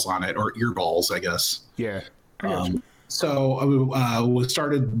eyeballs on it, or earballs, I guess. Yeah. So we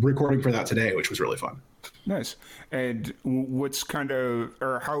started recording for that today, which was really fun. Nice. And what's let's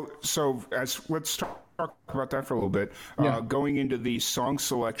talk about that for a little bit. Yeah. Going into the song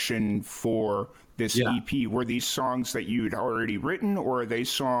selection for this EP, were these songs that you'd already written, or are they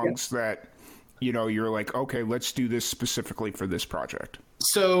songs that, you're like, okay, let's do this specifically for this project?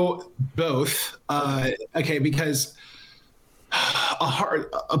 So both. Okay, because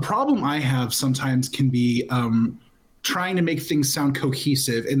a problem I have sometimes can be trying to make things sound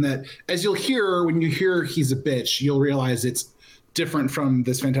cohesive, in that, as you'll hear when you hear He's a Bitch, you'll realize it's different from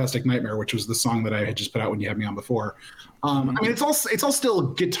This Fantastic Nightmare, which was the song that I had just put out when you had me on before. I mean, it's all still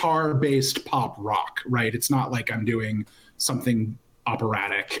guitar based pop rock, right? It's not like I'm doing something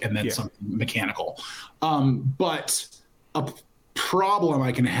operatic and then something mechanical. But a problem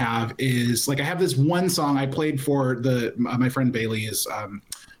I can have is, like, I have this one song I played for my friend Bailey is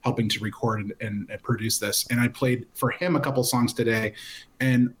helping to record and produce this. And I played for him a couple songs today.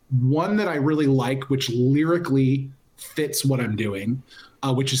 And one that I really like, which lyrically fits what I'm doing,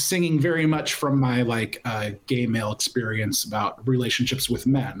 which is singing very much from my gay male experience about relationships with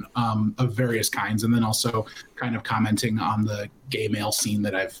men of various kinds. And then also kind of commenting on the gay male scene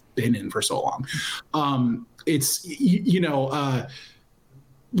that I've been in for so long. It's,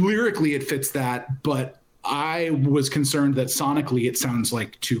 lyrically it fits that, but I was concerned that sonically it sounds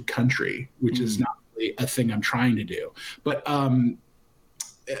like too country, which is not really a thing I'm trying to do. But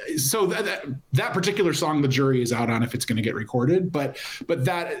so that particular song, the jury is out on if it's going to get recorded. But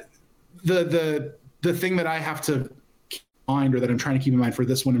that the thing that I have to keep in mind, or that I'm trying to keep in mind for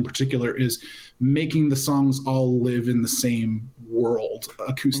this one in particular, is making the songs all live in the same world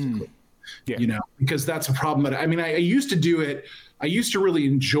acoustically. Because that's a problem. I used to do it. I used to really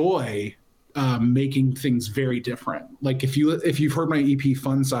enjoy making things very different. Like if you've heard my EP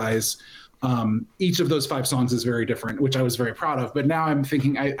Fun Size, each of those 5 songs is very different, which I was very proud of. But now I'm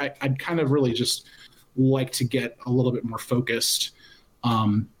thinking I'd kind of really just like to get a little bit more focused,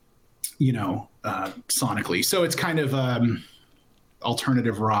 sonically. So it's kind of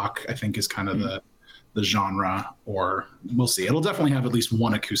alternative rock, I think, is kind of the genre, or we'll see. It'll definitely have at least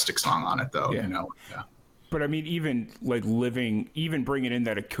one acoustic song on it, though. Yeah. But I mean, even bringing in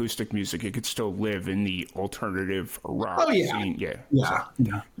that acoustic music, it could still live in the alternative rock scene. Yeah.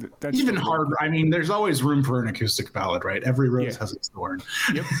 That's even hard. I mean, there's always room for an acoustic ballad, right? Every rose has its thorn.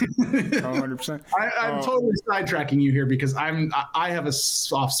 Yep. 100%. I'm totally sidetracking you here because I have a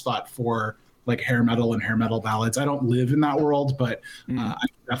soft spot for like hair metal and hair metal ballads. I don't live in that world, but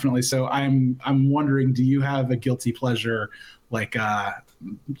definitely. So I'm wondering, do you have a guilty pleasure, like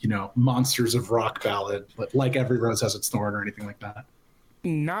monsters of rock ballad, like Every Rose Has Its Thorn, or anything like that?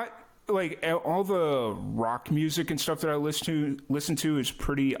 Not like all the rock music and stuff that I listen to is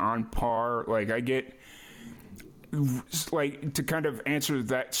pretty on par. Like I get like to kind of answer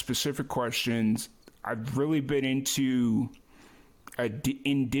that specific questions. I've really been into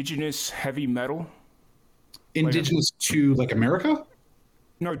indigenous heavy metal. Indigenous to like America?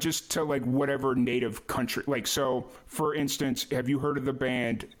 No, just to like whatever native country. Like, so for instance, have you heard of the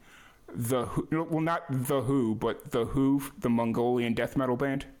band The Who? Well, not The Who, but The Who, the Mongolian death metal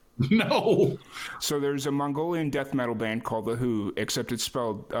band? No. So there's a Mongolian death metal band called The Who, except it's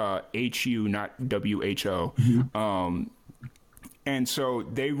spelled H-U, not W-H-O. Mm-hmm. And so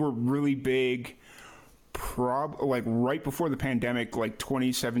they were really big like right before the pandemic, like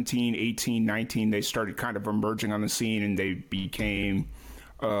 2017, 18, 19, they started kind of emerging on the scene and they became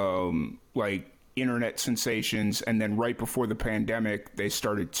like internet sensations. And then right before the pandemic, they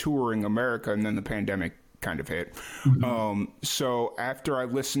started touring America, and then the pandemic kind of hit. Mm-hmm. So after I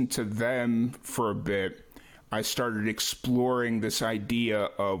listened to them for a bit, I started exploring this idea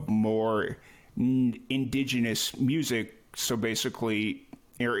of more indigenous music. So basically,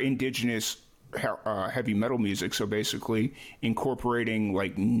 or indigenous heavy metal music. So basically incorporating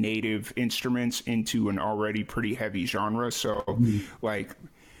like native instruments into an already pretty heavy genre. So like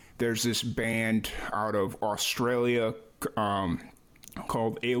there's this band out of Australia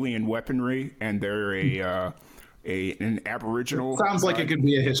called Alien Weaponry, and they're an Aboriginal. It sounds like it could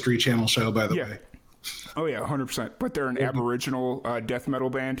be a History Channel show, by the way. Oh yeah, 100%. But they're an Aboriginal death metal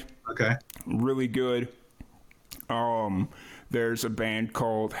band. Okay. Really good. There's a band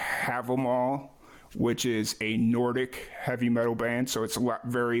called Havamal, which is a Nordic heavy metal band. So it's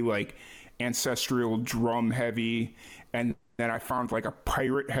very like ancestral drum heavy. And then I found like a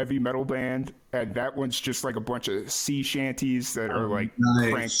pirate heavy metal band, and that one's just like a bunch of sea shanties that are like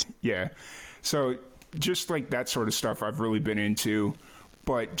cranked. Yeah. So just like that sort of stuff I've really been into.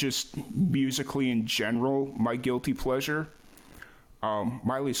 But just musically in general, my guilty pleasure,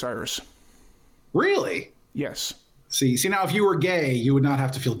 Miley Cyrus. Really? Yes. See, now if you were gay, you would not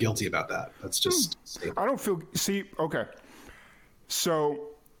have to feel guilty about that. That's just. I don't feel. See, okay. So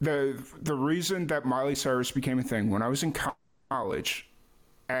the reason that Miley Cyrus became a thing when I was in college,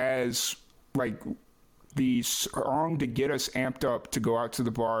 as like the song to get us amped up to go out to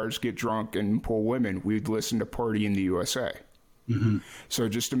the bars, get drunk, and pull women, we'd listen to "Party in the USA." Mm-hmm. So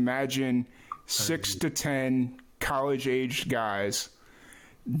just imagine 6 to 10 college-aged guys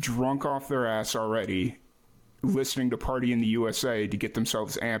drunk off their ass already, listening to Party in the USA to get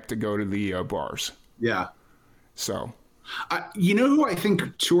themselves amped to go to the bars. Yeah. So. You know who I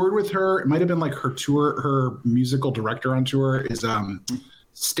think toured with her? It might have been like her musical director on tour is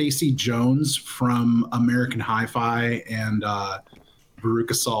Stacey Jones from American Hi-Fi and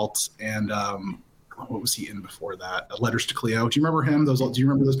Baruch Assault and what was he in before that? Letters to Cleo. Do you remember him? Do you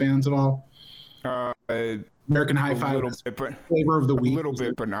remember those bands at all? American Hi-Fi. A little bit, but Flavor of the Week. A little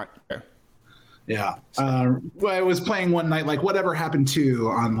bit, but not. Yeah. Well, I was playing one night, like Whatever Happened To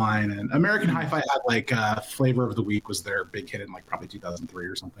online, and American Hi-Fi had like Flavor of the Week was their big hit in like probably 2003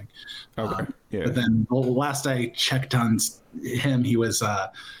 or something. Okay. Yeah. But then last I checked on him, he was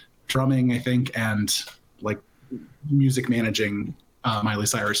drumming, I think, and like music managing Miley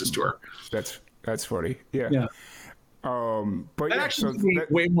Cyrus's tour. That's funny. Yeah. Yeah. But that yeah, actually made me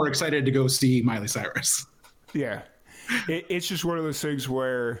way more excited to go see Miley Cyrus. Yeah. It's just one of those things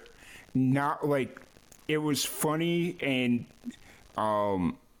where not like it was funny and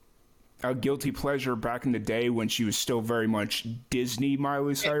a guilty pleasure back in the day when she was still very much Disney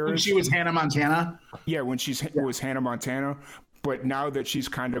Miley Cyrus. When she was Hannah Montana? Yeah, when was Hannah Montana. But now that she's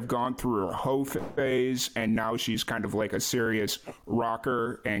kind of gone through her hoe phase, and now she's kind of like a serious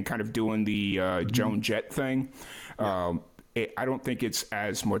rocker and kind of doing the Joan Jett thing, I don't think it's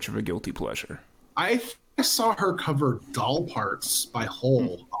as much of a guilty pleasure. I saw her cover Doll Parts by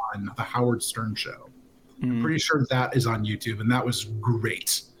Hole on the Howard Stern show. I'm pretty sure that is on YouTube, and that was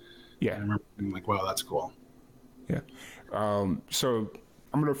great. Yeah. I remember being like, wow, that's cool. Yeah. So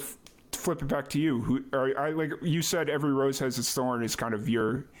I'm going to flip it back to you. Like you said, Every Rose Has Its Thorn is kind of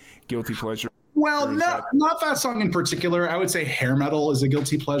your guilty pleasure. Well, not that song in particular. I would say hair metal is a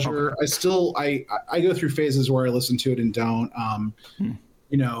guilty pleasure. Okay. I go through phases where I listen to it and don't.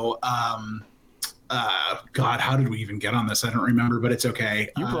 You know, God, how did we even get on this? I don't remember, but it's okay.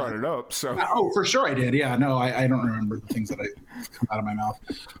 You brought it up, so. Oh, for sure I did. Yeah, no, I don't remember the things that come out of my mouth.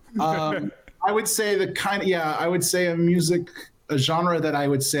 I would say I would say a genre that I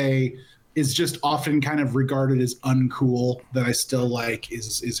would say is just often kind of regarded as uncool that I still like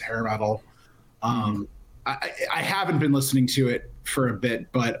is hair metal. I haven't been listening to it for a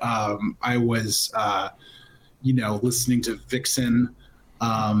bit, but I was, listening to Vixen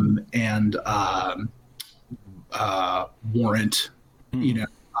and Warrant.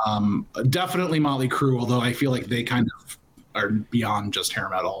 Definitely Motley Crue, although I feel like they kind of are beyond just hair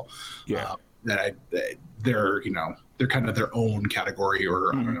metal. Yeah, they're kind of their own category,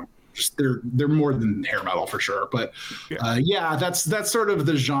 or I don't know. Just they're more than hair metal for sure, but that's sort of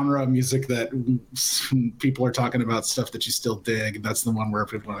the genre of music that people are talking about stuff that you still dig. That's the one where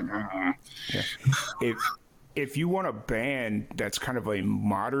people are like, If you want a band that's kind of a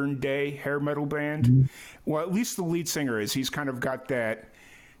modern day hair metal band, well, at least the lead singer is. He's kind of got that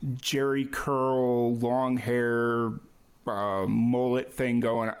Jerry curl, long hair, mullet thing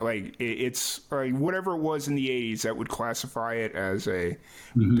going. Like it's like whatever it was in the 80s that would classify it as a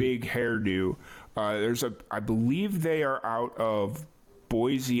big hairdo. I believe they are out of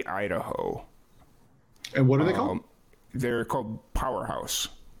Boise, Idaho. And what are they called? They're called Powerhouse.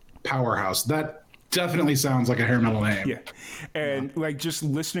 Powerhouse. That definitely sounds like a hair metal name. Yeah. And like just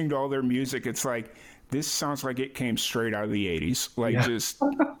listening to all their music, it's like, this sounds like it came straight out of the 80s. Like just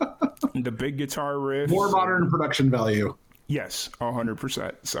the big guitar riff. More modern production value. Yes,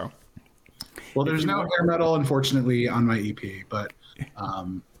 100%. So, well, there's no hair metal, unfortunately, on my EP, but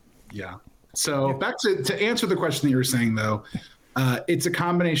yeah. So back to answer the question that you were saying, though, it's a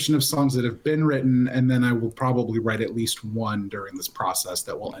combination of songs that have been written, and then I will probably write at least one during this process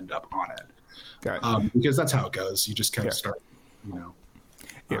that will end up on it. Because that's how it goes. You just kind of start,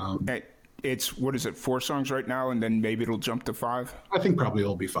 It's, what is it, 4 songs right now, and then maybe it'll jump to 5? I think probably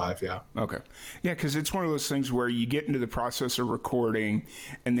it'll be 5, yeah. Okay. Yeah, because it's one of those things where you get into the process of recording,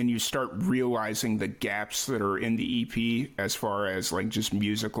 and then you start realizing the gaps that are in the EP as far as, like, just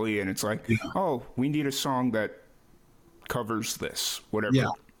musically, and it's like, oh, we need a song that covers this, whatever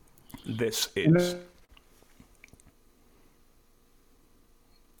this is.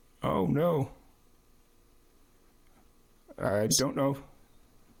 Oh, no. I don't know.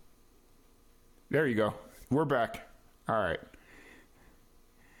 There you go. We're back. All right.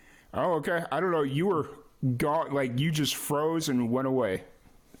 Oh, okay. I don't know. You were gone. Like, you just froze and went away.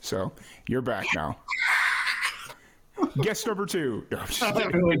 So, you're back now. Guest number 2. I'm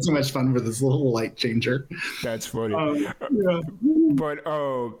having way too much fun with this little light changer. That's funny. But,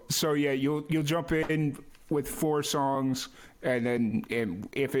 so yeah, you'll jump in with 4 songs, and then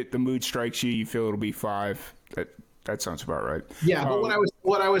if the mood strikes you, you feel it'll be 5. That sounds about right. Yeah, but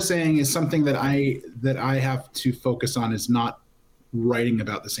what I was saying is something that I have to focus on is not writing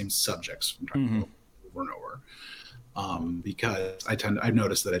about the same subjects from time to time over and over. Because I've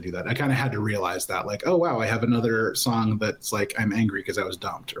noticed that I do that. I kind of had to realize that, like, oh wow, I have another song that's like I'm angry because I was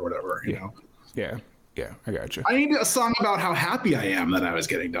dumped or whatever, you know. Yeah, I gotcha. I need a song about how happy I am that I was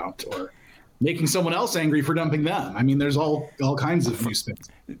getting dumped, or making someone else angry for dumping them. I mean, there's all kinds of new spins.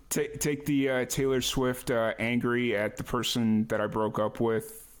 Take the Taylor Swift angry at the person that I broke up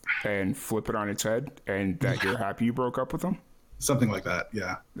with and flip it on its head, and that you're happy you broke up with them? Something like that,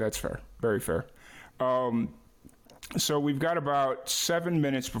 yeah. That's fair. Very fair. So we've got about 7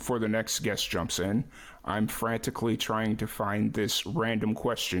 minutes before the next guest jumps in. I'm frantically trying to find this random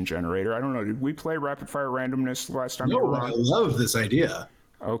question generator. I don't know. Did we play rapid fire randomness the last time? No, I love this idea.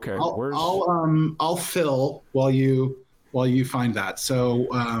 Okay. I'll fill while you find that. So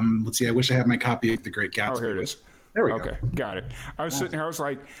let's see. I wish I had my copy of The Great Gatsby. Oh, here it is. There we go. Okay, got it. I was sitting here. I was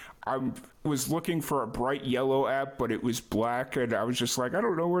like, I was looking for a bright yellow app, but it was black, and I was just like, I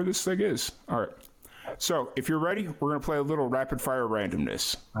don't know where this thing is. All right. So if you're ready, we're gonna play a little rapid fire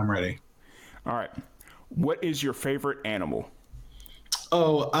randomness. I'm ready. All right. What is your favorite animal?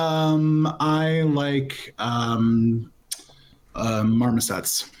 Oh, I like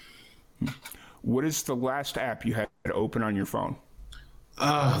marmosets. What is the last app you had open on your phone?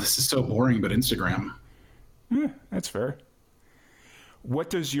 Oh, this is so boring, but Instagram. Yeah, that's fair. What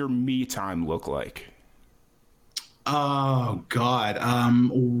does your me time look like? Oh, God.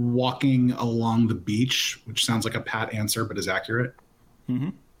 Walking along the beach, which sounds like a pat answer, but is accurate. Mm-hmm.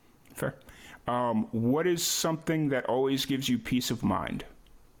 Fair. What is something that always gives you peace of mind?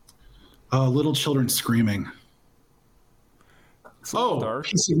 Little children screaming. Dark.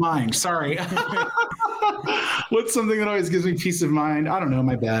 Peace of mind. Sorry. What's something that always gives me peace of mind? I don't know.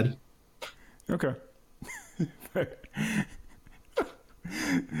 My bed. Okay.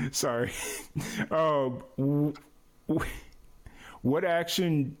 Sorry. What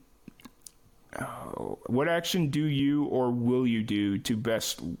action do you or will you do to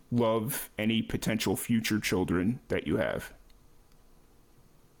best love any potential future children that you have?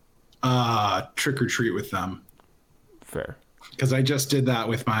 Trick or treat with them. Fair. Because I just did that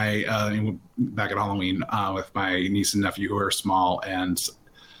with my back at Halloween with my niece and nephew who are small, and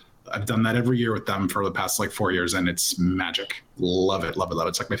I've done that every year with them for the past like 4 years, and it's magic. Love it, love it, love it.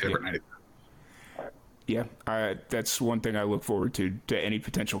 It's like my favorite night. Yeah, that's one thing I look forward to any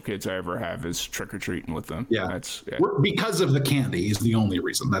potential kids I ever have is trick-or-treating with them. Yeah, because of the candy is the only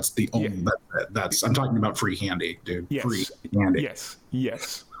reason. That's the only that's I'm talking about free candy, dude. Yes. Free candy.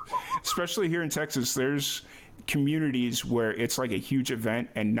 Yes. Especially here in Texas, there's communities where it's like a huge event,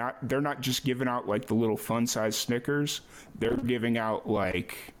 and they're not just giving out like the little fun-sized Snickers. They're giving out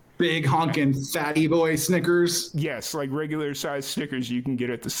like big honking fatty boy Snickers. Yes, like regular sized Snickers you can get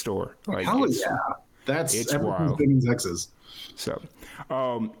at the store. Like, hell yeah. It's wild. In Texas. So,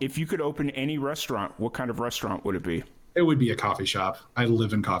 if you could open any restaurant, what kind of restaurant would it be? It would be a coffee shop. I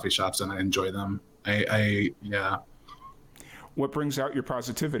live in coffee shops and I enjoy them. Yeah. What brings out your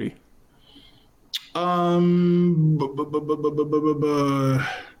positivity? What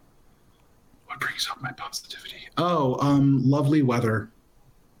brings out my positivity? Lovely weather.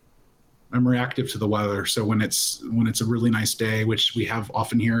 I'm reactive to the weather. So when it's a really nice day, which we have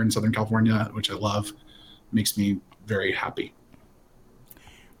often here in Southern California, which I love, makes me very happy.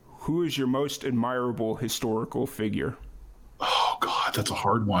 Who is your most admirable historical figure? Oh God, that's a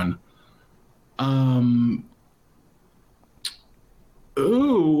hard one. God.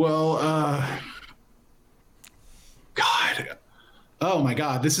 Oh my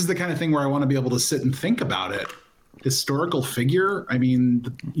God, this is the kind of thing where I want to be able to sit and think about it. Historical figure. I mean,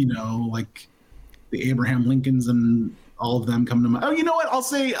 like the Abraham Lincolns and all of them come to mind. Oh, you know what? I'll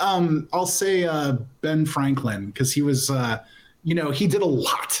say Ben Franklin, because he was, he did a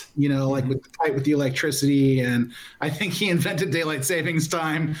lot. Like with the electricity, and I think he invented daylight savings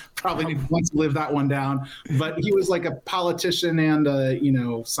time. Probably wants to live that one down. But he was like a politician and a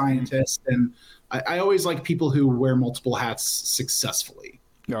scientist, and I always like people who wear multiple hats successfully.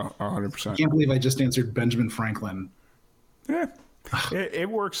 No, 100%. I can't believe I just answered Benjamin Franklin. Yeah, it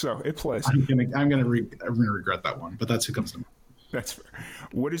works though. It plays. I'm gonna regret that one, but that's who comes to mind. That's fair.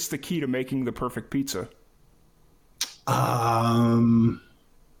 What is the key to making the perfect pizza? I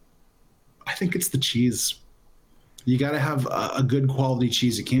think it's the cheese. You got to have a good quality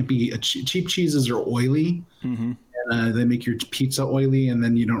cheese. It can't be cheap cheeses are oily. Mm-hmm. And they make your pizza oily, and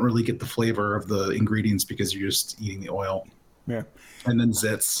then you don't really get the flavor of the ingredients because you're just eating the oil. Yeah. And then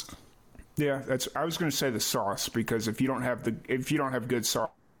zits. Yeah, I was going to say the sauce, because if you don't have good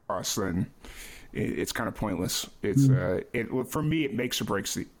sauce, then it's kind of pointless. It's for me, it makes or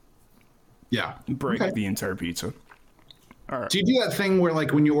breaks the entire pizza. All right. Do you do that thing where,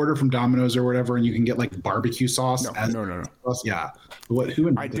 like, when you order from Domino's or whatever, and you can get like barbecue sauce? No. Sauce? Yeah.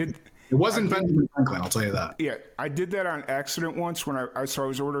 I did. It wasn't Benjamin Franklin, I'll tell you that. Yeah, I did that on accident once when I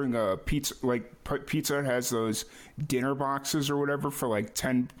was ordering a pizza. Like, Pizza has those dinner boxes or whatever for like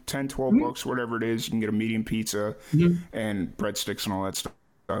 10, 12 bucks, whatever it is. You can get a medium pizza and breadsticks and all that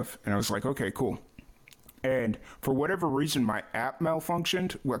stuff. And I was like, okay, cool. And for whatever reason, my app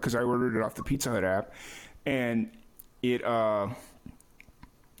malfunctioned, because I ordered it off the Pizza Hut app. And it,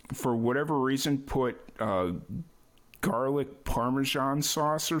 for whatever reason, put garlic Parmesan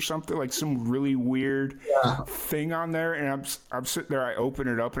sauce or something, like some really weird thing on there. And I'm sitting there, I open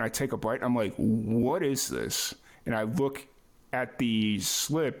it up and I take a bite. And I'm like, what is this? And I look at the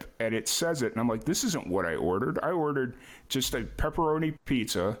slip and it says it. And I'm like, this isn't what I ordered. I ordered just a pepperoni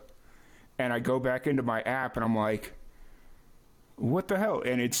pizza. And I go back into my app and I'm like, what the hell?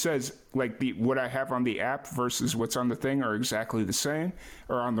 And it says like what I have on the app versus what's on the thing are exactly the same,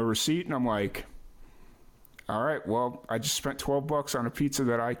 or on the receipt. And I'm like, all right, well, I just spent $12 on a pizza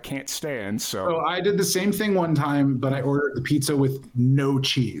that I can't stand. So I did the same thing one time, but I ordered the pizza with no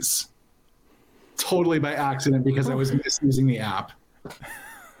cheese. Totally by accident, because I was misusing the app.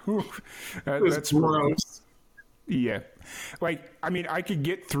 That's gross. Yeah. Like, I mean, I could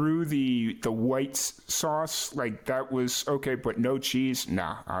get through the white sauce. Like, that was okay, but no cheese?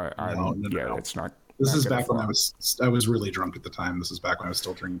 Nah. No. It's not. This is back when I was really drunk at the time. This is back when I was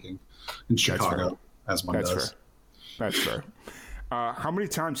still drinking in Chicago. As one does. That's fair. How many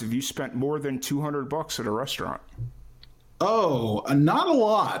times have you spent more than $200 at a restaurant? Oh, not a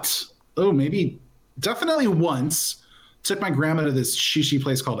lot. Oh, definitely once. Took my grandma to this shishi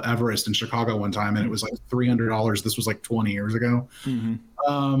place called Everest in Chicago one time, and it was like $300. This was like 20 years ago.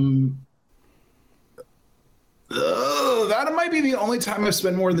 Mm-hmm. That might be the only time I've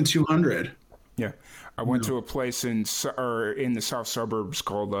spent more than $200. Yeah. I went to a place in the south suburbs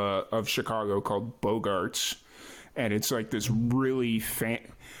of Chicago called Bogart's, and it's like this really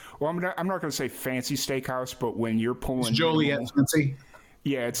well, I'm not going to say fancy steakhouse, but when you're pulling it's Joliet fancy.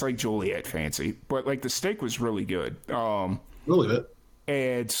 Yeah, it's like Joliet fancy, but like the steak was really good. Really good.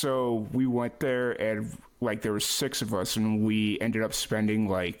 And so we went there, and like there were 6 of us, and we ended up spending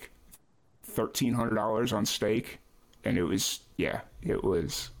like $1,300 on steak, and it was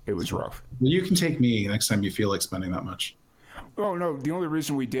rough. Well, you can take me next time you feel like spending that much. Oh no, the only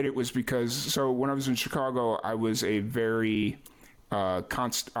reason we did it was because when I was in Chicago, I was a very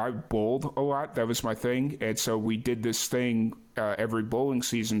I bowled a lot. That was my thing, and so we did this thing every bowling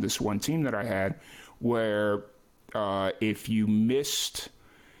season. This one team that I had, where if you missed,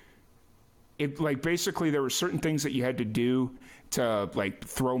 basically there were certain things that you had to do to like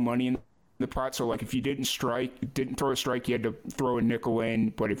throw money in the pot. So like if you didn't throw a strike, you had to throw a nickel in.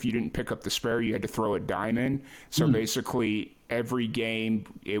 But if you didn't pick up the spare, you had to throw a dime in. So basically every game,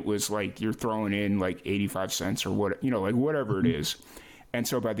 it was like you're throwing in like 85 cents or whatever it is. And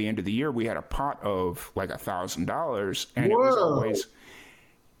so by the end of the year, we had a pot of like $1,000, and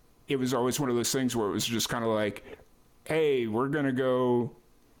it was always one of those things where it was just kind of like, hey, we're gonna go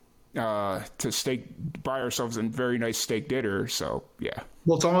to buy ourselves a very nice steak dinner. So yeah.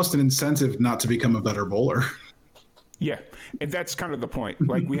 Well, it's almost an incentive not to become a better bowler. Yeah, and that's kind of the point.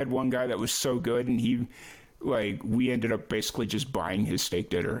 Like we had one guy that was so good, and we ended up basically just buying his steak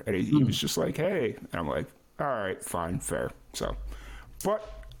dinner, and he was just like, hey, and I'm like, all right, fine, fair. So,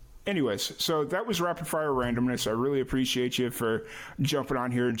 but anyways, so that was rapid fire randomness. I really appreciate you for jumping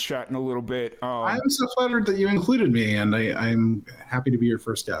on here and chatting a little bit. I'm so flattered that you included me, and I'm happy to be your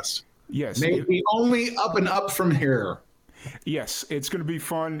first guest. Yes. Maybe only up and up from here. Yes, it's going to be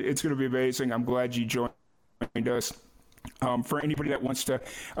fun. It's going to be amazing. I'm glad you joined us. For anybody that wants to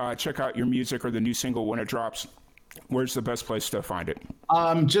check out your music or the new single when it drops, where's the best place to find it?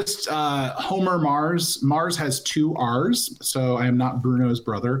 Just Homer Mars. Mars has 2 R's, so I am not Bruno's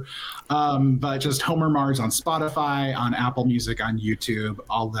brother. But just Homer Mars on Spotify, on Apple Music, on YouTube,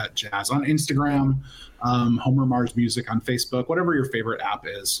 all that jazz. On Instagram, Homer Mars Music on Facebook, whatever your favorite app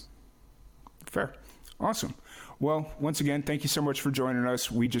is. Fair. Awesome. Well, once again, thank you so much for joining us.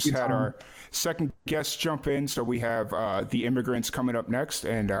 We just had our second guest jump in, so we have the Immigrants coming up next,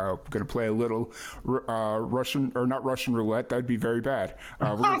 and we're going to play a little not Russian roulette. That would be very bad.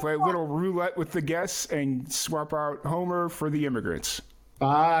 We're going to play a little roulette with the guests and swap out Homer for the Immigrants.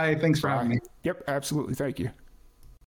 Bye. Thanks for having me. Yep, absolutely. Thank you.